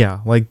 Yeah,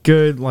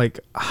 good,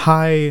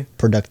 high...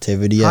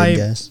 Productivity, I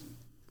guess.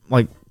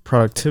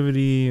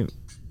 Productivity,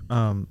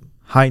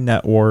 high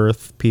net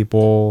worth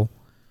people,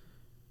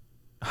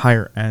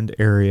 higher end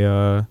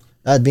area.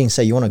 That being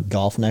said, you want to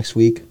golf next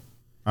week?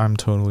 I'm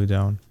totally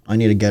down. I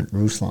need to get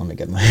Ruslan to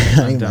get my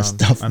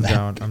stuff I'm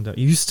back. I'm down.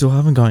 You still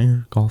haven't gotten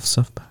your golf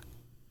stuff back?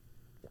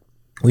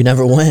 We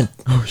never went.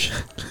 Oh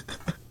shit.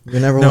 We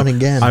never went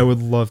again. I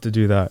would love to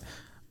do that.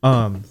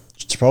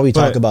 Should probably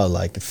talk about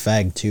a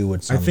fag too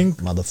with some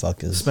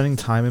motherfuckers. Spending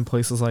time in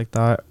places like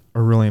that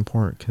are really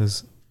important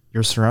because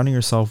you're surrounding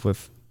yourself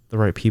with the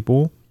right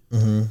people,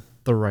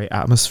 the right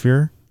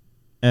atmosphere,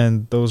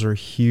 and those are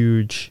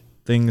huge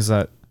things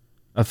that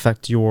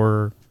affect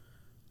your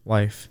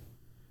life.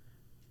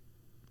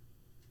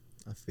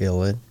 I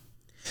feel it.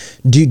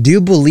 Do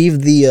you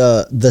believe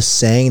the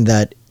saying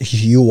that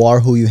you are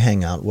who you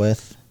hang out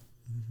with?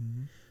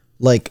 Mm-hmm.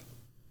 Like,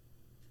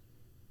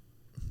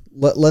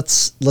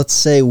 let's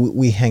say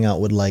we hang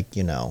out with, like,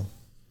 you know,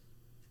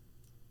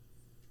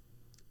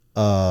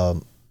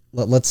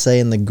 let's say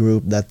in the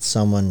group that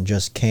someone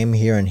just came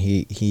here and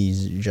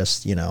he's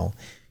just, you know,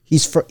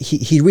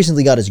 he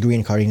recently got his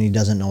green card and he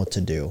doesn't know what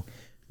to do.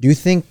 Do you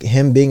think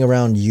him being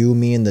around you,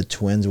 me, and the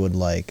twins would,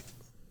 like,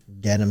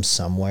 get him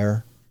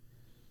somewhere?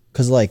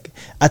 Because, like,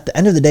 at the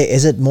end of the day,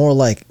 is it more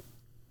like,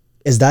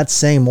 is that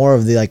saying more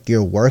of the, like,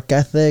 your work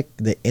ethic,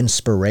 the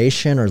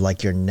inspiration, or,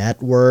 like, your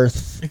net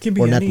worth? It can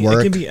be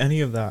it can be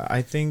any of that.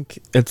 I think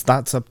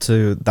that's up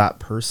to that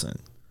person.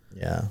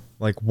 Yeah.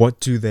 Like, what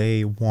do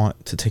they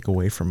want to take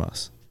away from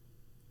us?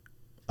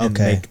 And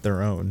make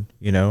their own,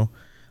 you know?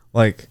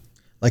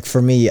 Like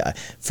for me,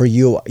 for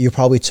you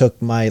probably took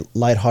my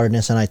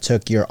lightheartedness and I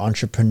took your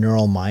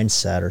entrepreneurial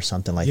mindset or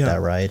something like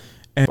that, right?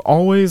 And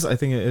always, I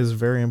think it is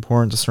very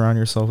important to surround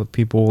yourself with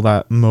people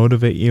that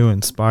motivate you,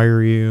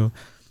 inspire you.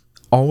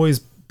 Always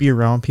be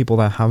around people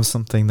that have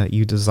something that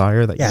you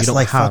desire that you don't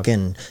like have.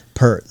 Fucking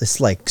it's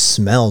like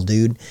smell,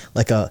 dude.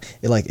 Like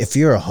if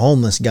you're a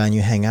homeless guy and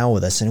you hang out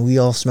with us and we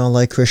all smell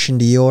like Christian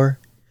Dior,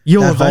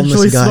 you'll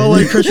eventually smell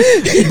like Christian.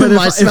 But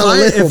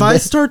if I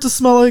start to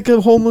smell like a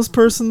homeless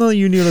person, though,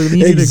 you need to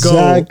go.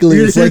 Exactly,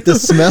 it's like the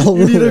smell.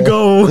 You need to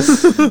go.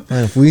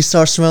 And if we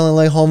start smelling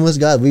like homeless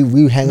guys,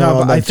 we hang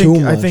out about too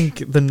much. I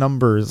think the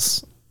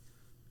numbers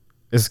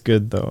is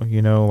good, though.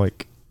 You know,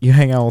 like, you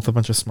hang out with a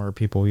bunch of smart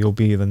people, you'll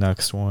be the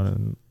next one.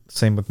 And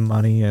same with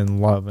money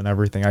and love and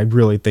everything. I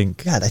really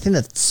think. God, I think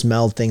that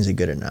smell thing's a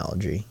good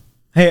analogy.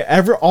 Hey,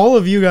 all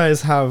of you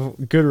guys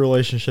have good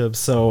relationships,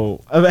 so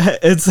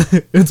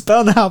it's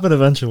bound to happen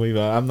eventually.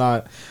 But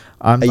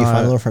Are you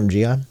finally learn from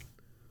Gian?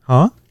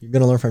 Huh? You're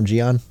gonna learn from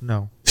Gian?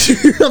 No.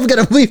 I'm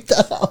gonna bleep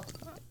that out.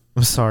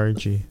 I'm sorry,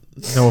 G.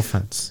 No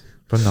offense,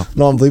 but no.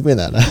 No, I'm bleeping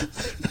that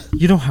out.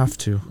 You don't have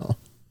to. Oh.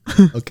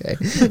 Okay,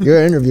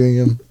 you're interviewing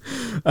him.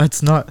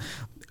 It's not.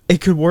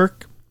 It could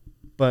work,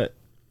 but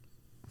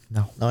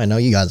no. No, I know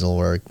you guys will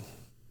work.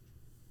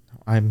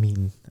 I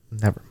mean,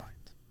 never mind.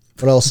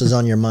 What else is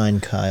on your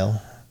mind,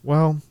 Kyle?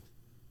 Well,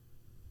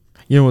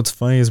 you know what's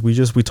funny is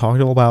we talked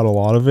about a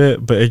lot of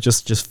it, but it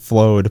just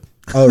flowed.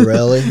 Oh,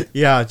 really?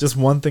 Yeah, just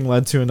one thing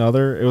led to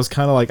another. It was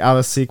kind of like out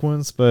of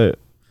sequence, but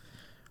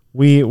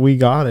we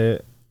got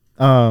it.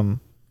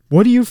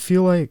 What do you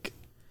feel like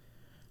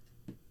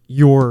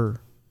your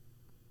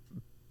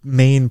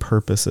main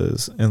purpose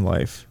is in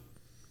life?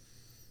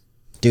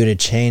 Dude, it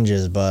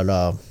changes,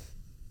 but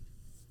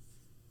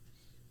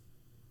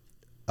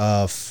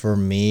for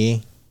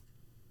me,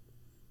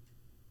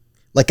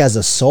 like, as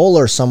a soul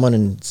or someone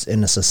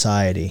in a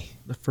society?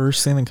 The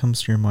first thing that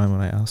comes to your mind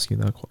when I ask you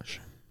that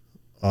question.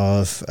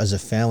 As a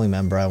family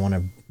member, I want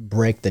to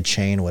break the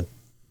chain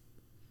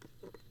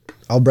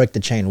I'll break the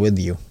chain with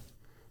you.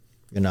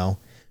 You know,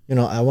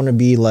 I want to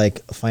be,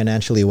 like,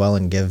 financially well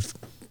and give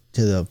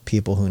to the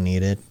people who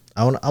need it.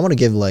 I want to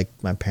give, like,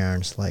 my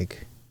parents,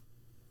 like,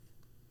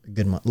 a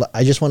good month.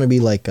 I just want to be,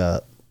 like,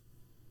 a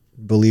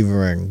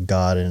believer in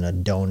God and a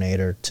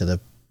donator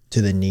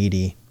to the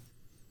needy.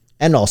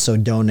 And also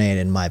donate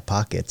in my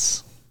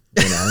pockets.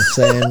 You know what I'm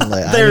saying?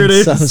 Like, there I need it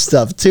is. some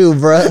stuff too,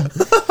 bro.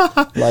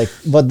 Like,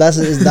 but that's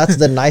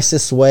the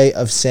nicest way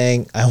of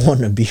saying I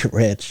want to be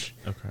rich.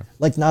 Okay.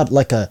 Like, not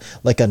like a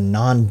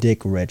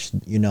non-dick rich.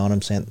 You know what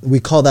I'm saying? We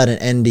call that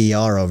an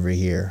NDR over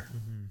here.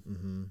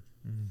 Mm-hmm.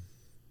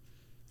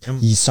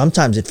 Mm-hmm.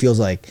 Sometimes it feels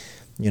like,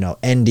 you know,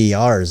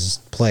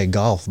 NDRs play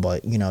golf,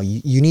 but, you know,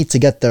 you need to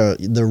get the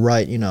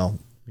right, you know,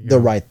 the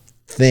right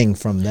thing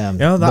from them,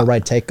 the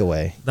right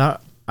takeaway. That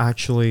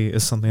actually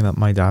is something that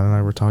my dad and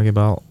I were talking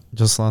about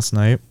just last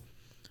night,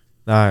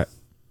 that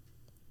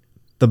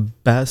the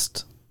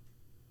best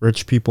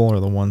rich people are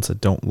the ones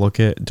that don't look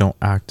it, don't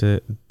act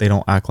it, they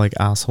don't act like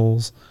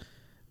assholes.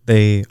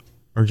 They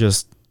are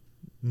just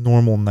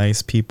normal,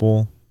 nice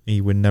people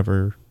you would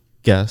never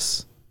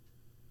guess.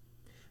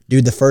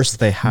 Dude, the first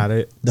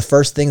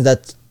thing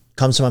that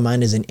comes to my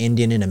mind is an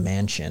Indian in a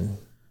mansion.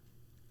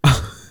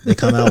 They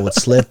come out with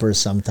slippers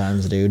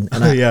sometimes, dude.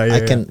 And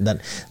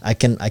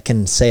I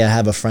can say I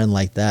have a friend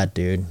like that,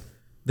 dude.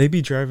 They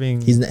be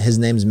driving. His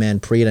name's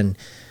Manpreet, and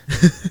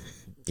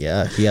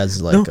yeah, he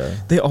has like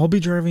they all be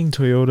driving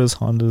Toyotas,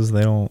 Hondas.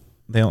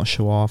 They don't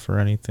show off or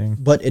anything.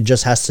 But it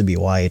just has to be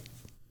white.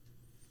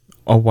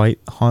 A white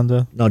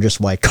Honda? No, just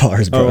white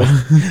cars, bro.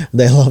 Oh.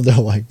 They love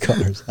their white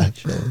cars,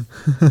 actually.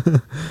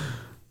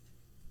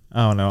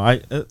 I don't know.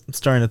 I'm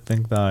starting to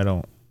think that I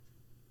don't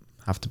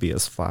have to be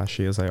as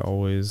flashy as I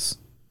always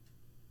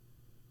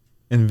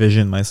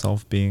envision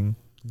myself being.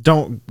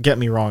 Don't get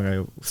me wrong,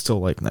 I still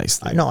like nice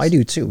things. I know, I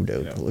do too,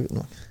 dude.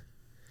 Yeah.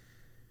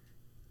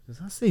 Does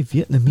that say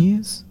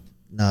Vietnamese?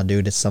 No,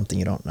 dude, it's something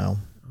you don't know.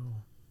 Oh.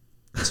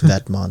 It's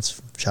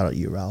Vetmonts. Shout out to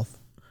you, Ralph.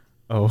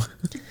 Oh.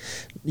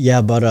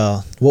 Yeah, but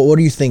what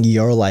do you think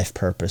your life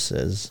purpose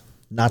is?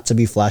 Not to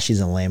be flashy is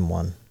a lame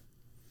one.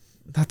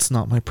 That's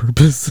not my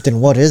purpose.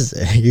 Then what is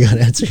it? You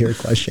gotta answer your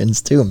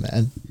questions too,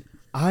 man.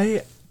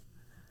 My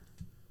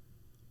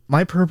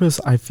purpose,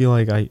 I feel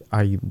like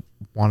I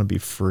want to be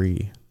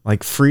free.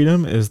 Like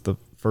freedom is the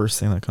first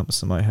thing that comes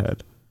to my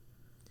head.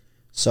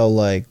 So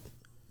like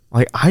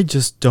I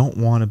just don't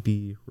want to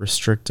be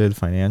restricted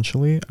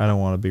financially. I don't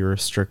want to be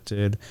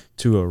restricted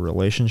to a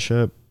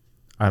relationship.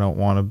 I don't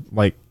want to,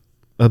 like,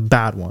 a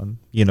bad one,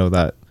 you know,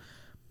 that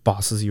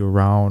bosses you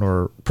around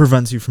or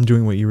prevents you from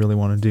doing what you really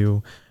want to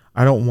do.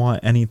 I don't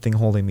want anything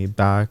holding me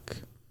back,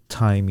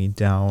 tying me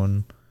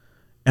down.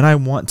 And I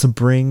want to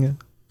bring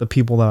the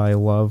people that I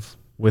love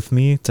with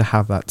me to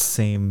have that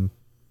same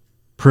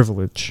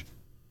privilege.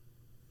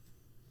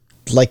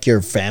 like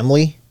your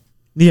family?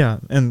 Yeah,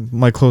 and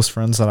my close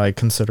friends that I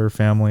consider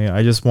family.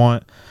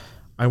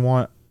 I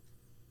want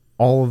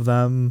all of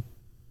them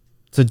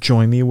to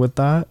join me with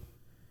that.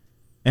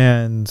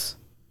 And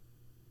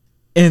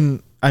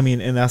in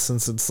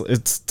essence,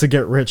 it's to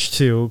get rich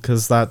too,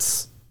 because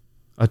that's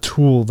a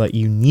tool that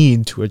you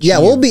need to achieve. Yeah,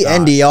 we'll be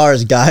that.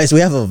 NDRs, guys. We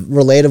have a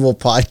relatable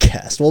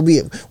podcast. We'll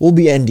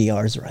be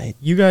NDRs, right?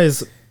 You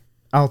guys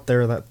out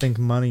there that think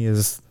money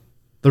is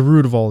the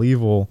root of all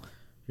evil,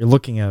 you're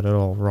looking at it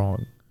all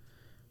wrong.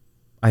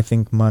 I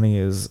think money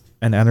is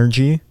an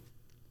energy,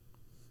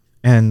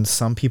 and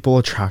some people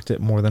attract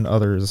it more than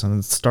others, and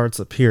it starts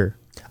up here.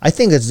 I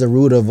think it's the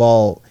root of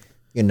all,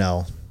 you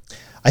know.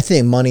 I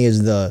think money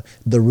is the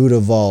root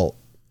of all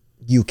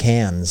you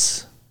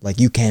cans. Like,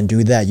 you can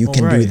do that, you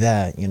can do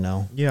that, you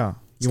know. Yeah.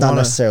 It's not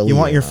necessarily, you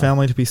want your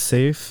family to be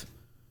safe.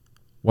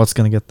 What's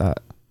going to get that?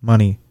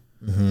 Money.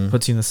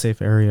 Puts you in a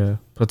safe area,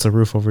 puts a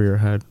roof over your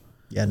head.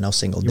 Yeah, no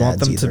single dads. You want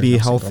them to be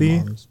healthy?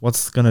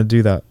 What's going to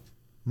do that?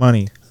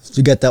 Money.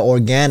 To get that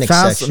organic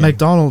section.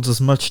 McDonald's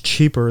is much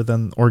cheaper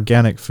than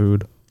organic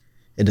food.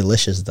 It's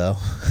delicious though.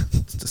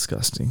 It's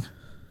disgusting.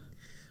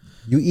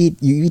 You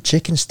eat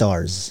chicken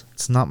stars.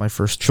 It's not my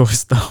first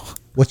choice though.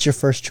 What's your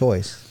first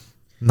choice?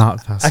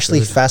 Not fast Actually,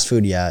 food. fast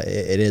food, yeah,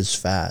 it is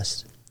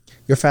fast.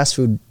 Your fast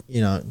food,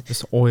 you know.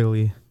 It's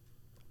oily.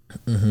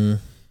 Yeah.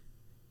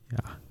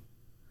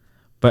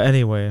 But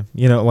anyway,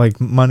 you know, like,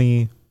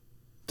 money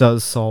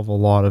does solve a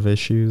lot of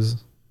issues.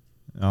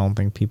 I don't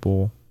think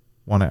people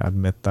want to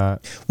admit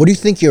that. What do you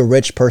think your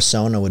rich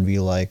persona would be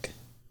like?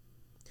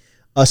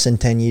 Us in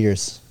 10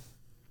 years.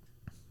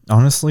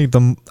 Honestly,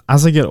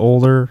 as I get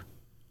older,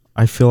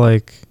 I feel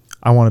like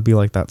I want to be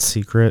like that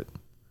secret.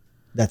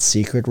 That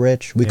secret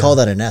rich? We call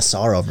that an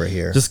SR over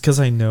here. Just because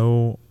I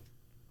know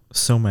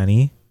so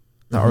many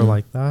that are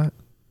like that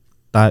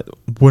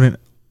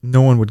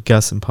no one would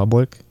guess in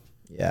public.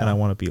 Yeah. And I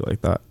want to be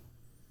like that.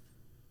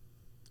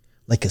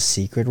 Like a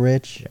secret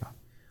rich? Yeah.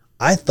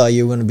 I thought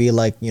you were going to be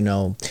like, you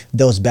know,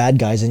 those bad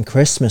guys in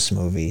Christmas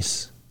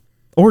movies.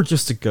 Or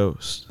just a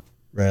ghost.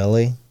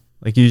 Really?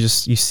 Like, you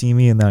see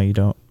me and now you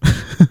don't.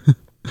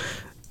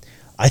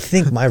 I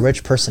think my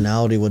rich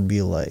personality would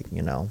be like,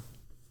 you know,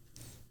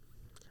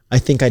 I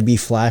think I'd be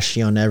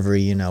flashy on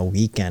every, you know,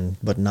 weekend,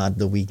 but not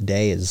the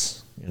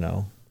weekdays, you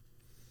know.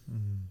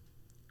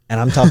 And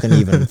I'm talking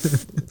even,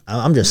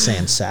 I'm just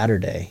saying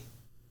Saturday.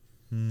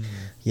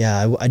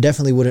 Yeah, I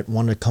definitely wouldn't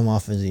want to come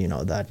off as, you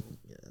know, that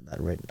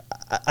rich.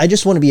 I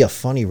just want to be a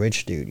funny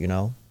rich dude, you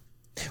know.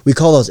 We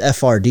call those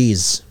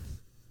FRDs.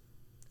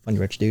 Funny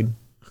rich dude.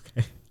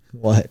 Okay.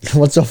 What?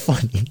 What's so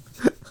funny?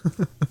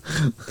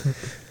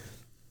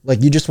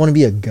 Like, you just want to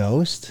be a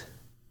ghost?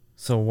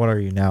 So what are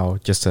you now?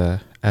 Just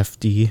a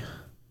FD?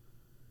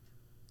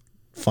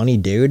 Funny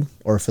dude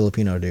or a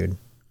Filipino dude?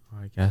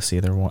 I guess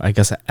either one. I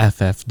guess a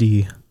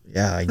FFD.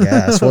 Yeah, I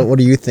guess. What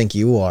do you think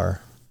you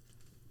are?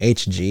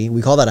 HG?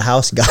 We call that a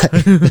house guy.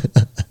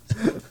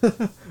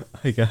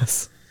 I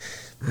guess.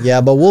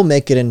 Yeah, but we'll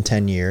make it in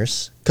 10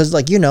 years. Because,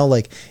 like, you know,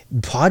 like,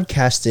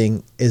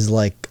 podcasting is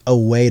like a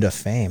way to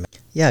fame.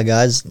 Yeah,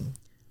 guys.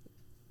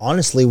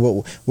 Honestly,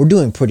 we're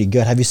doing pretty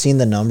good. Have you seen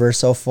the numbers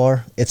so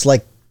far? It's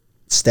like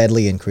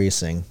steadily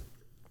increasing.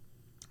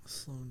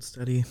 Slow and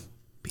steady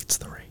beats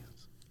the race.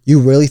 You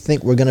really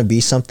think we're going to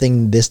be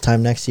something this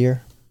time next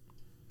year?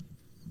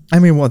 I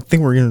mean, well, I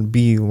think we're going to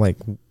be, like,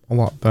 a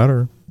lot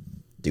better.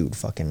 Dude,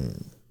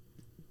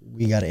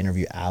 we got to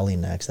interview Allie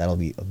next. That'll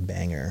be a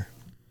banger.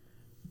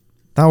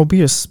 That will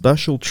be a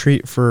special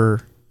treat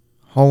for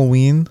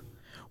Halloween,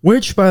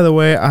 which, by the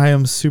way, I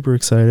am super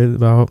excited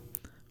about.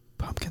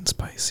 Pumpkin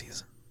spice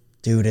season.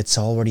 Dude, it's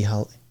already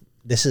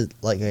this is,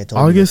 like I told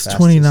you, August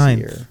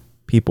 29th,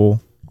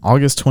 people.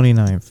 August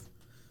 29th.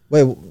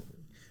 Wait,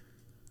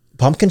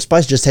 pumpkin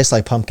spice just tastes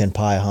like pumpkin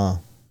pie, huh?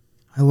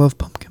 I love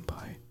pumpkin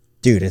pie.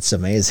 Dude, it's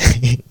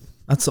amazing.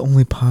 That's the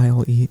only pie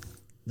I'll eat.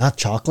 Not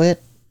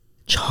chocolate?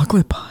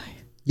 Chocolate pie.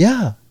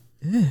 Yeah.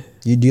 Ew.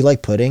 Do you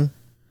like pudding?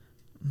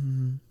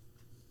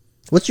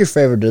 What's your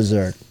favorite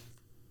dessert?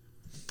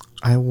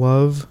 I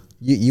love...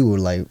 You would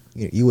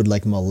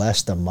like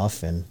molest a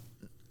muffin.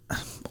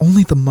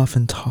 Only the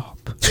muffin top.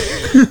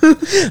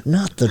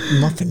 Not the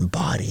muffin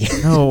body.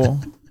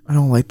 No, I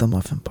don't like the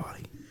muffin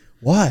body.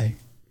 Why?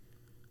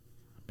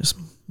 Just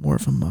more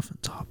of a muffin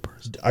top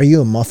person. Are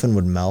you a muffin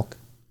with milk?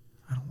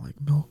 I don't like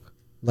milk.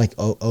 Like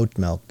oat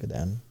milk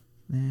then?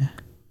 Nah.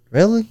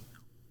 Really?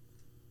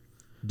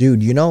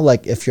 Dude, you know,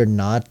 like, if you're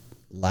not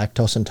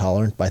lactose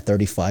intolerant by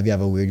 35, you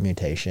have a weird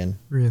mutation.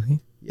 Really?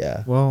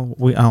 Yeah. Well,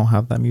 I don't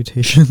have that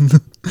mutation.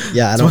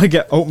 Yeah, So I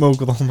get oat milk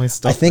with all my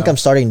stuff. I think now. I'm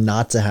starting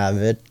not to have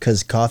it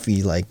because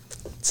coffee like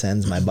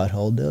sends my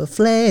butthole to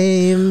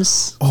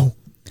flames. Oh.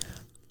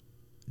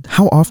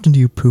 How often do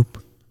you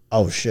poop?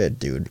 Oh shit,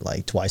 dude!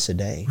 Like twice a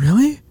day.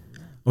 Really?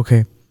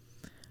 Okay.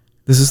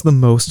 This is the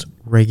most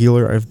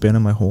regular I've been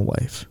in my whole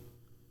life.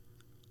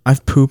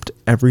 I've pooped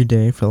every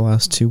day for the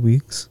last 2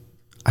 weeks.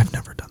 I've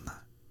never done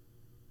that.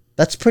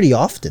 That's pretty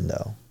often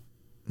though.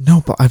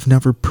 No, but I've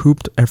never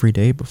pooped every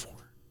day before.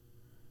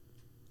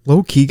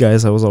 Low key,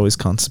 guys, I was always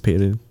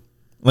constipated.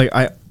 Like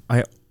I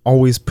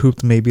always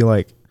pooped maybe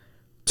like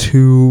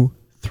 2-3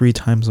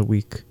 times a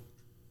week.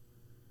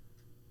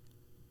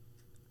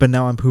 But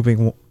now I'm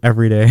pooping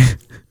every day.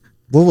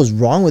 What was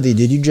wrong with you?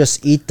 Did you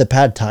just eat the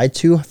pad thai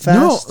too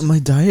fast? No, my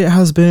diet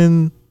has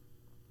been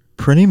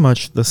pretty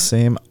much the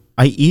same.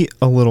 I eat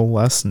a little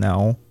less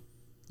now.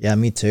 Yeah,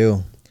 me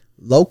too.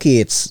 Low-key,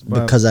 it's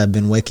But- because I've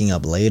been waking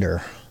up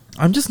later.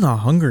 I'm just not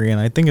hungry,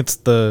 and I think it's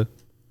the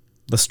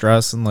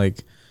stress and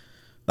like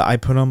that I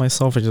put on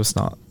myself. I'm just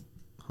not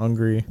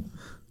hungry.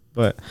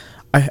 But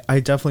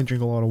I definitely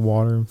drink a lot of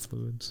water and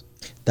fluids.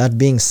 That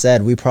being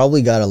said, we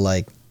probably gotta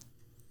like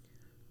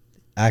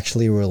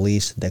actually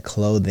release the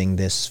clothing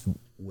this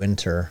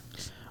winter.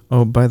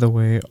 Oh, by the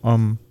way,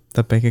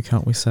 the bank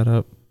account we set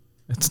up,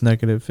 it's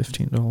negative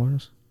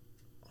 $15.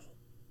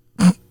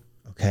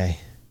 Okay.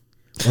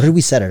 What did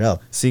we set it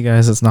up? See,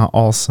 guys, it's not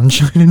all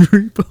sunshine and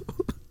rainbows.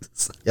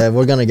 Yeah,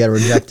 we're gonna get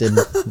rejected.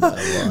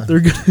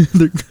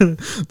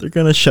 They're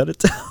gonna shut it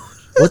down.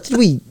 What did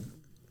we?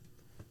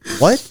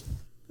 What?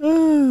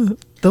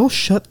 They'll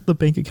shut the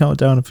bank account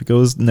down if it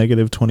goes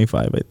negative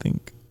 25, I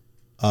think.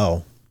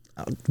 Oh,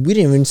 we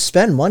didn't even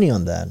spend money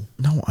on that.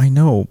 No, I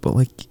know, but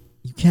like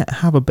you can't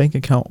have a bank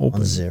account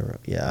open. On zero,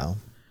 yeah.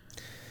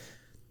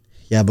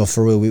 Yeah, but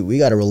for real, we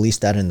got to release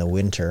that in the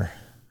winter.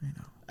 I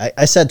know.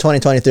 I said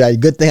 2023.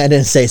 Good thing I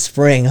didn't say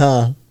spring,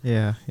 huh?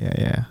 Yeah.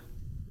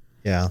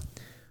 Yeah.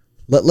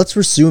 Let's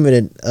resume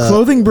it.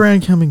 Clothing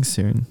brand coming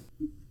soon.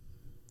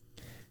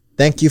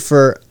 Thank you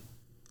for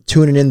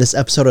tuning in this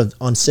episode of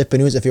on SIPPIN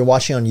News. If you're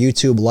watching on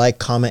YouTube, like,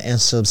 comment, and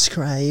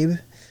subscribe.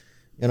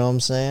 You know what I'm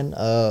saying?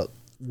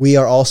 We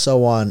are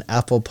also on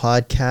Apple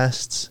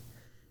Podcasts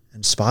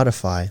and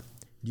Spotify.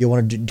 Do you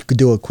want to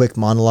do a quick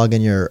monologue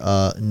in your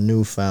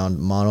newfound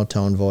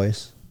monotone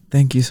voice?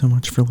 Thank you so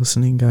much for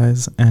listening,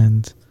 guys,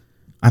 and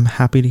I'm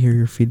happy to hear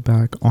your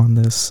feedback on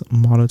this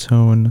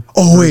monotone.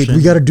 Oh, wait, version.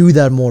 we got to do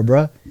that more,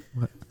 bruh.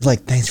 What? It's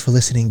like, thanks for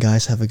listening,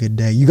 guys. Have a good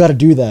day. You got to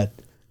do that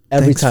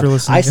every Thanks time. for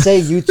listening. I say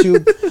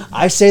YouTube.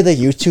 I say the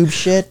YouTube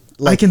shit.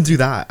 I can do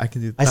that.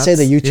 I say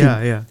the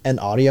YouTube Yeah. and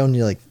audio, and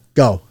you're like,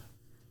 go.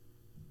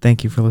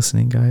 Thank you for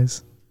listening,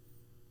 guys.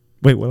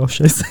 Wait, what else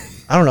should I say?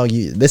 I don't know.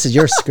 This is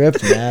your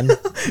script, man.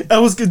 I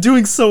was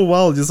doing so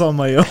well just on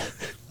my own.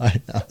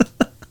 I know.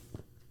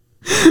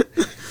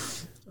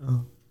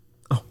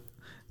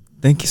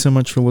 Thank you so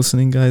much for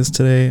listening, guys,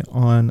 today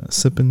on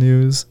SIPPIN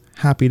News.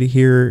 Happy to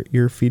hear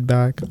your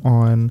feedback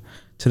on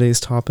today's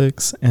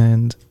topics,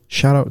 and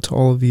shout out to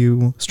all of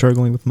you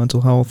struggling with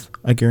mental health.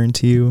 I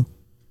guarantee you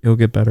it'll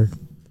get better.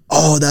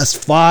 Oh, that's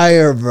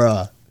fire,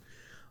 bro.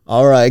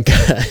 All right,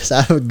 guys.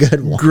 Have a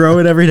good one. Grow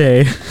it every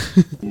day.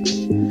 What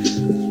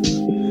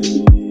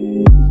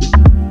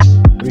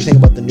do you think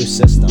about the new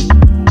system?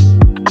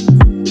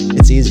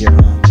 It's easier,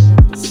 huh?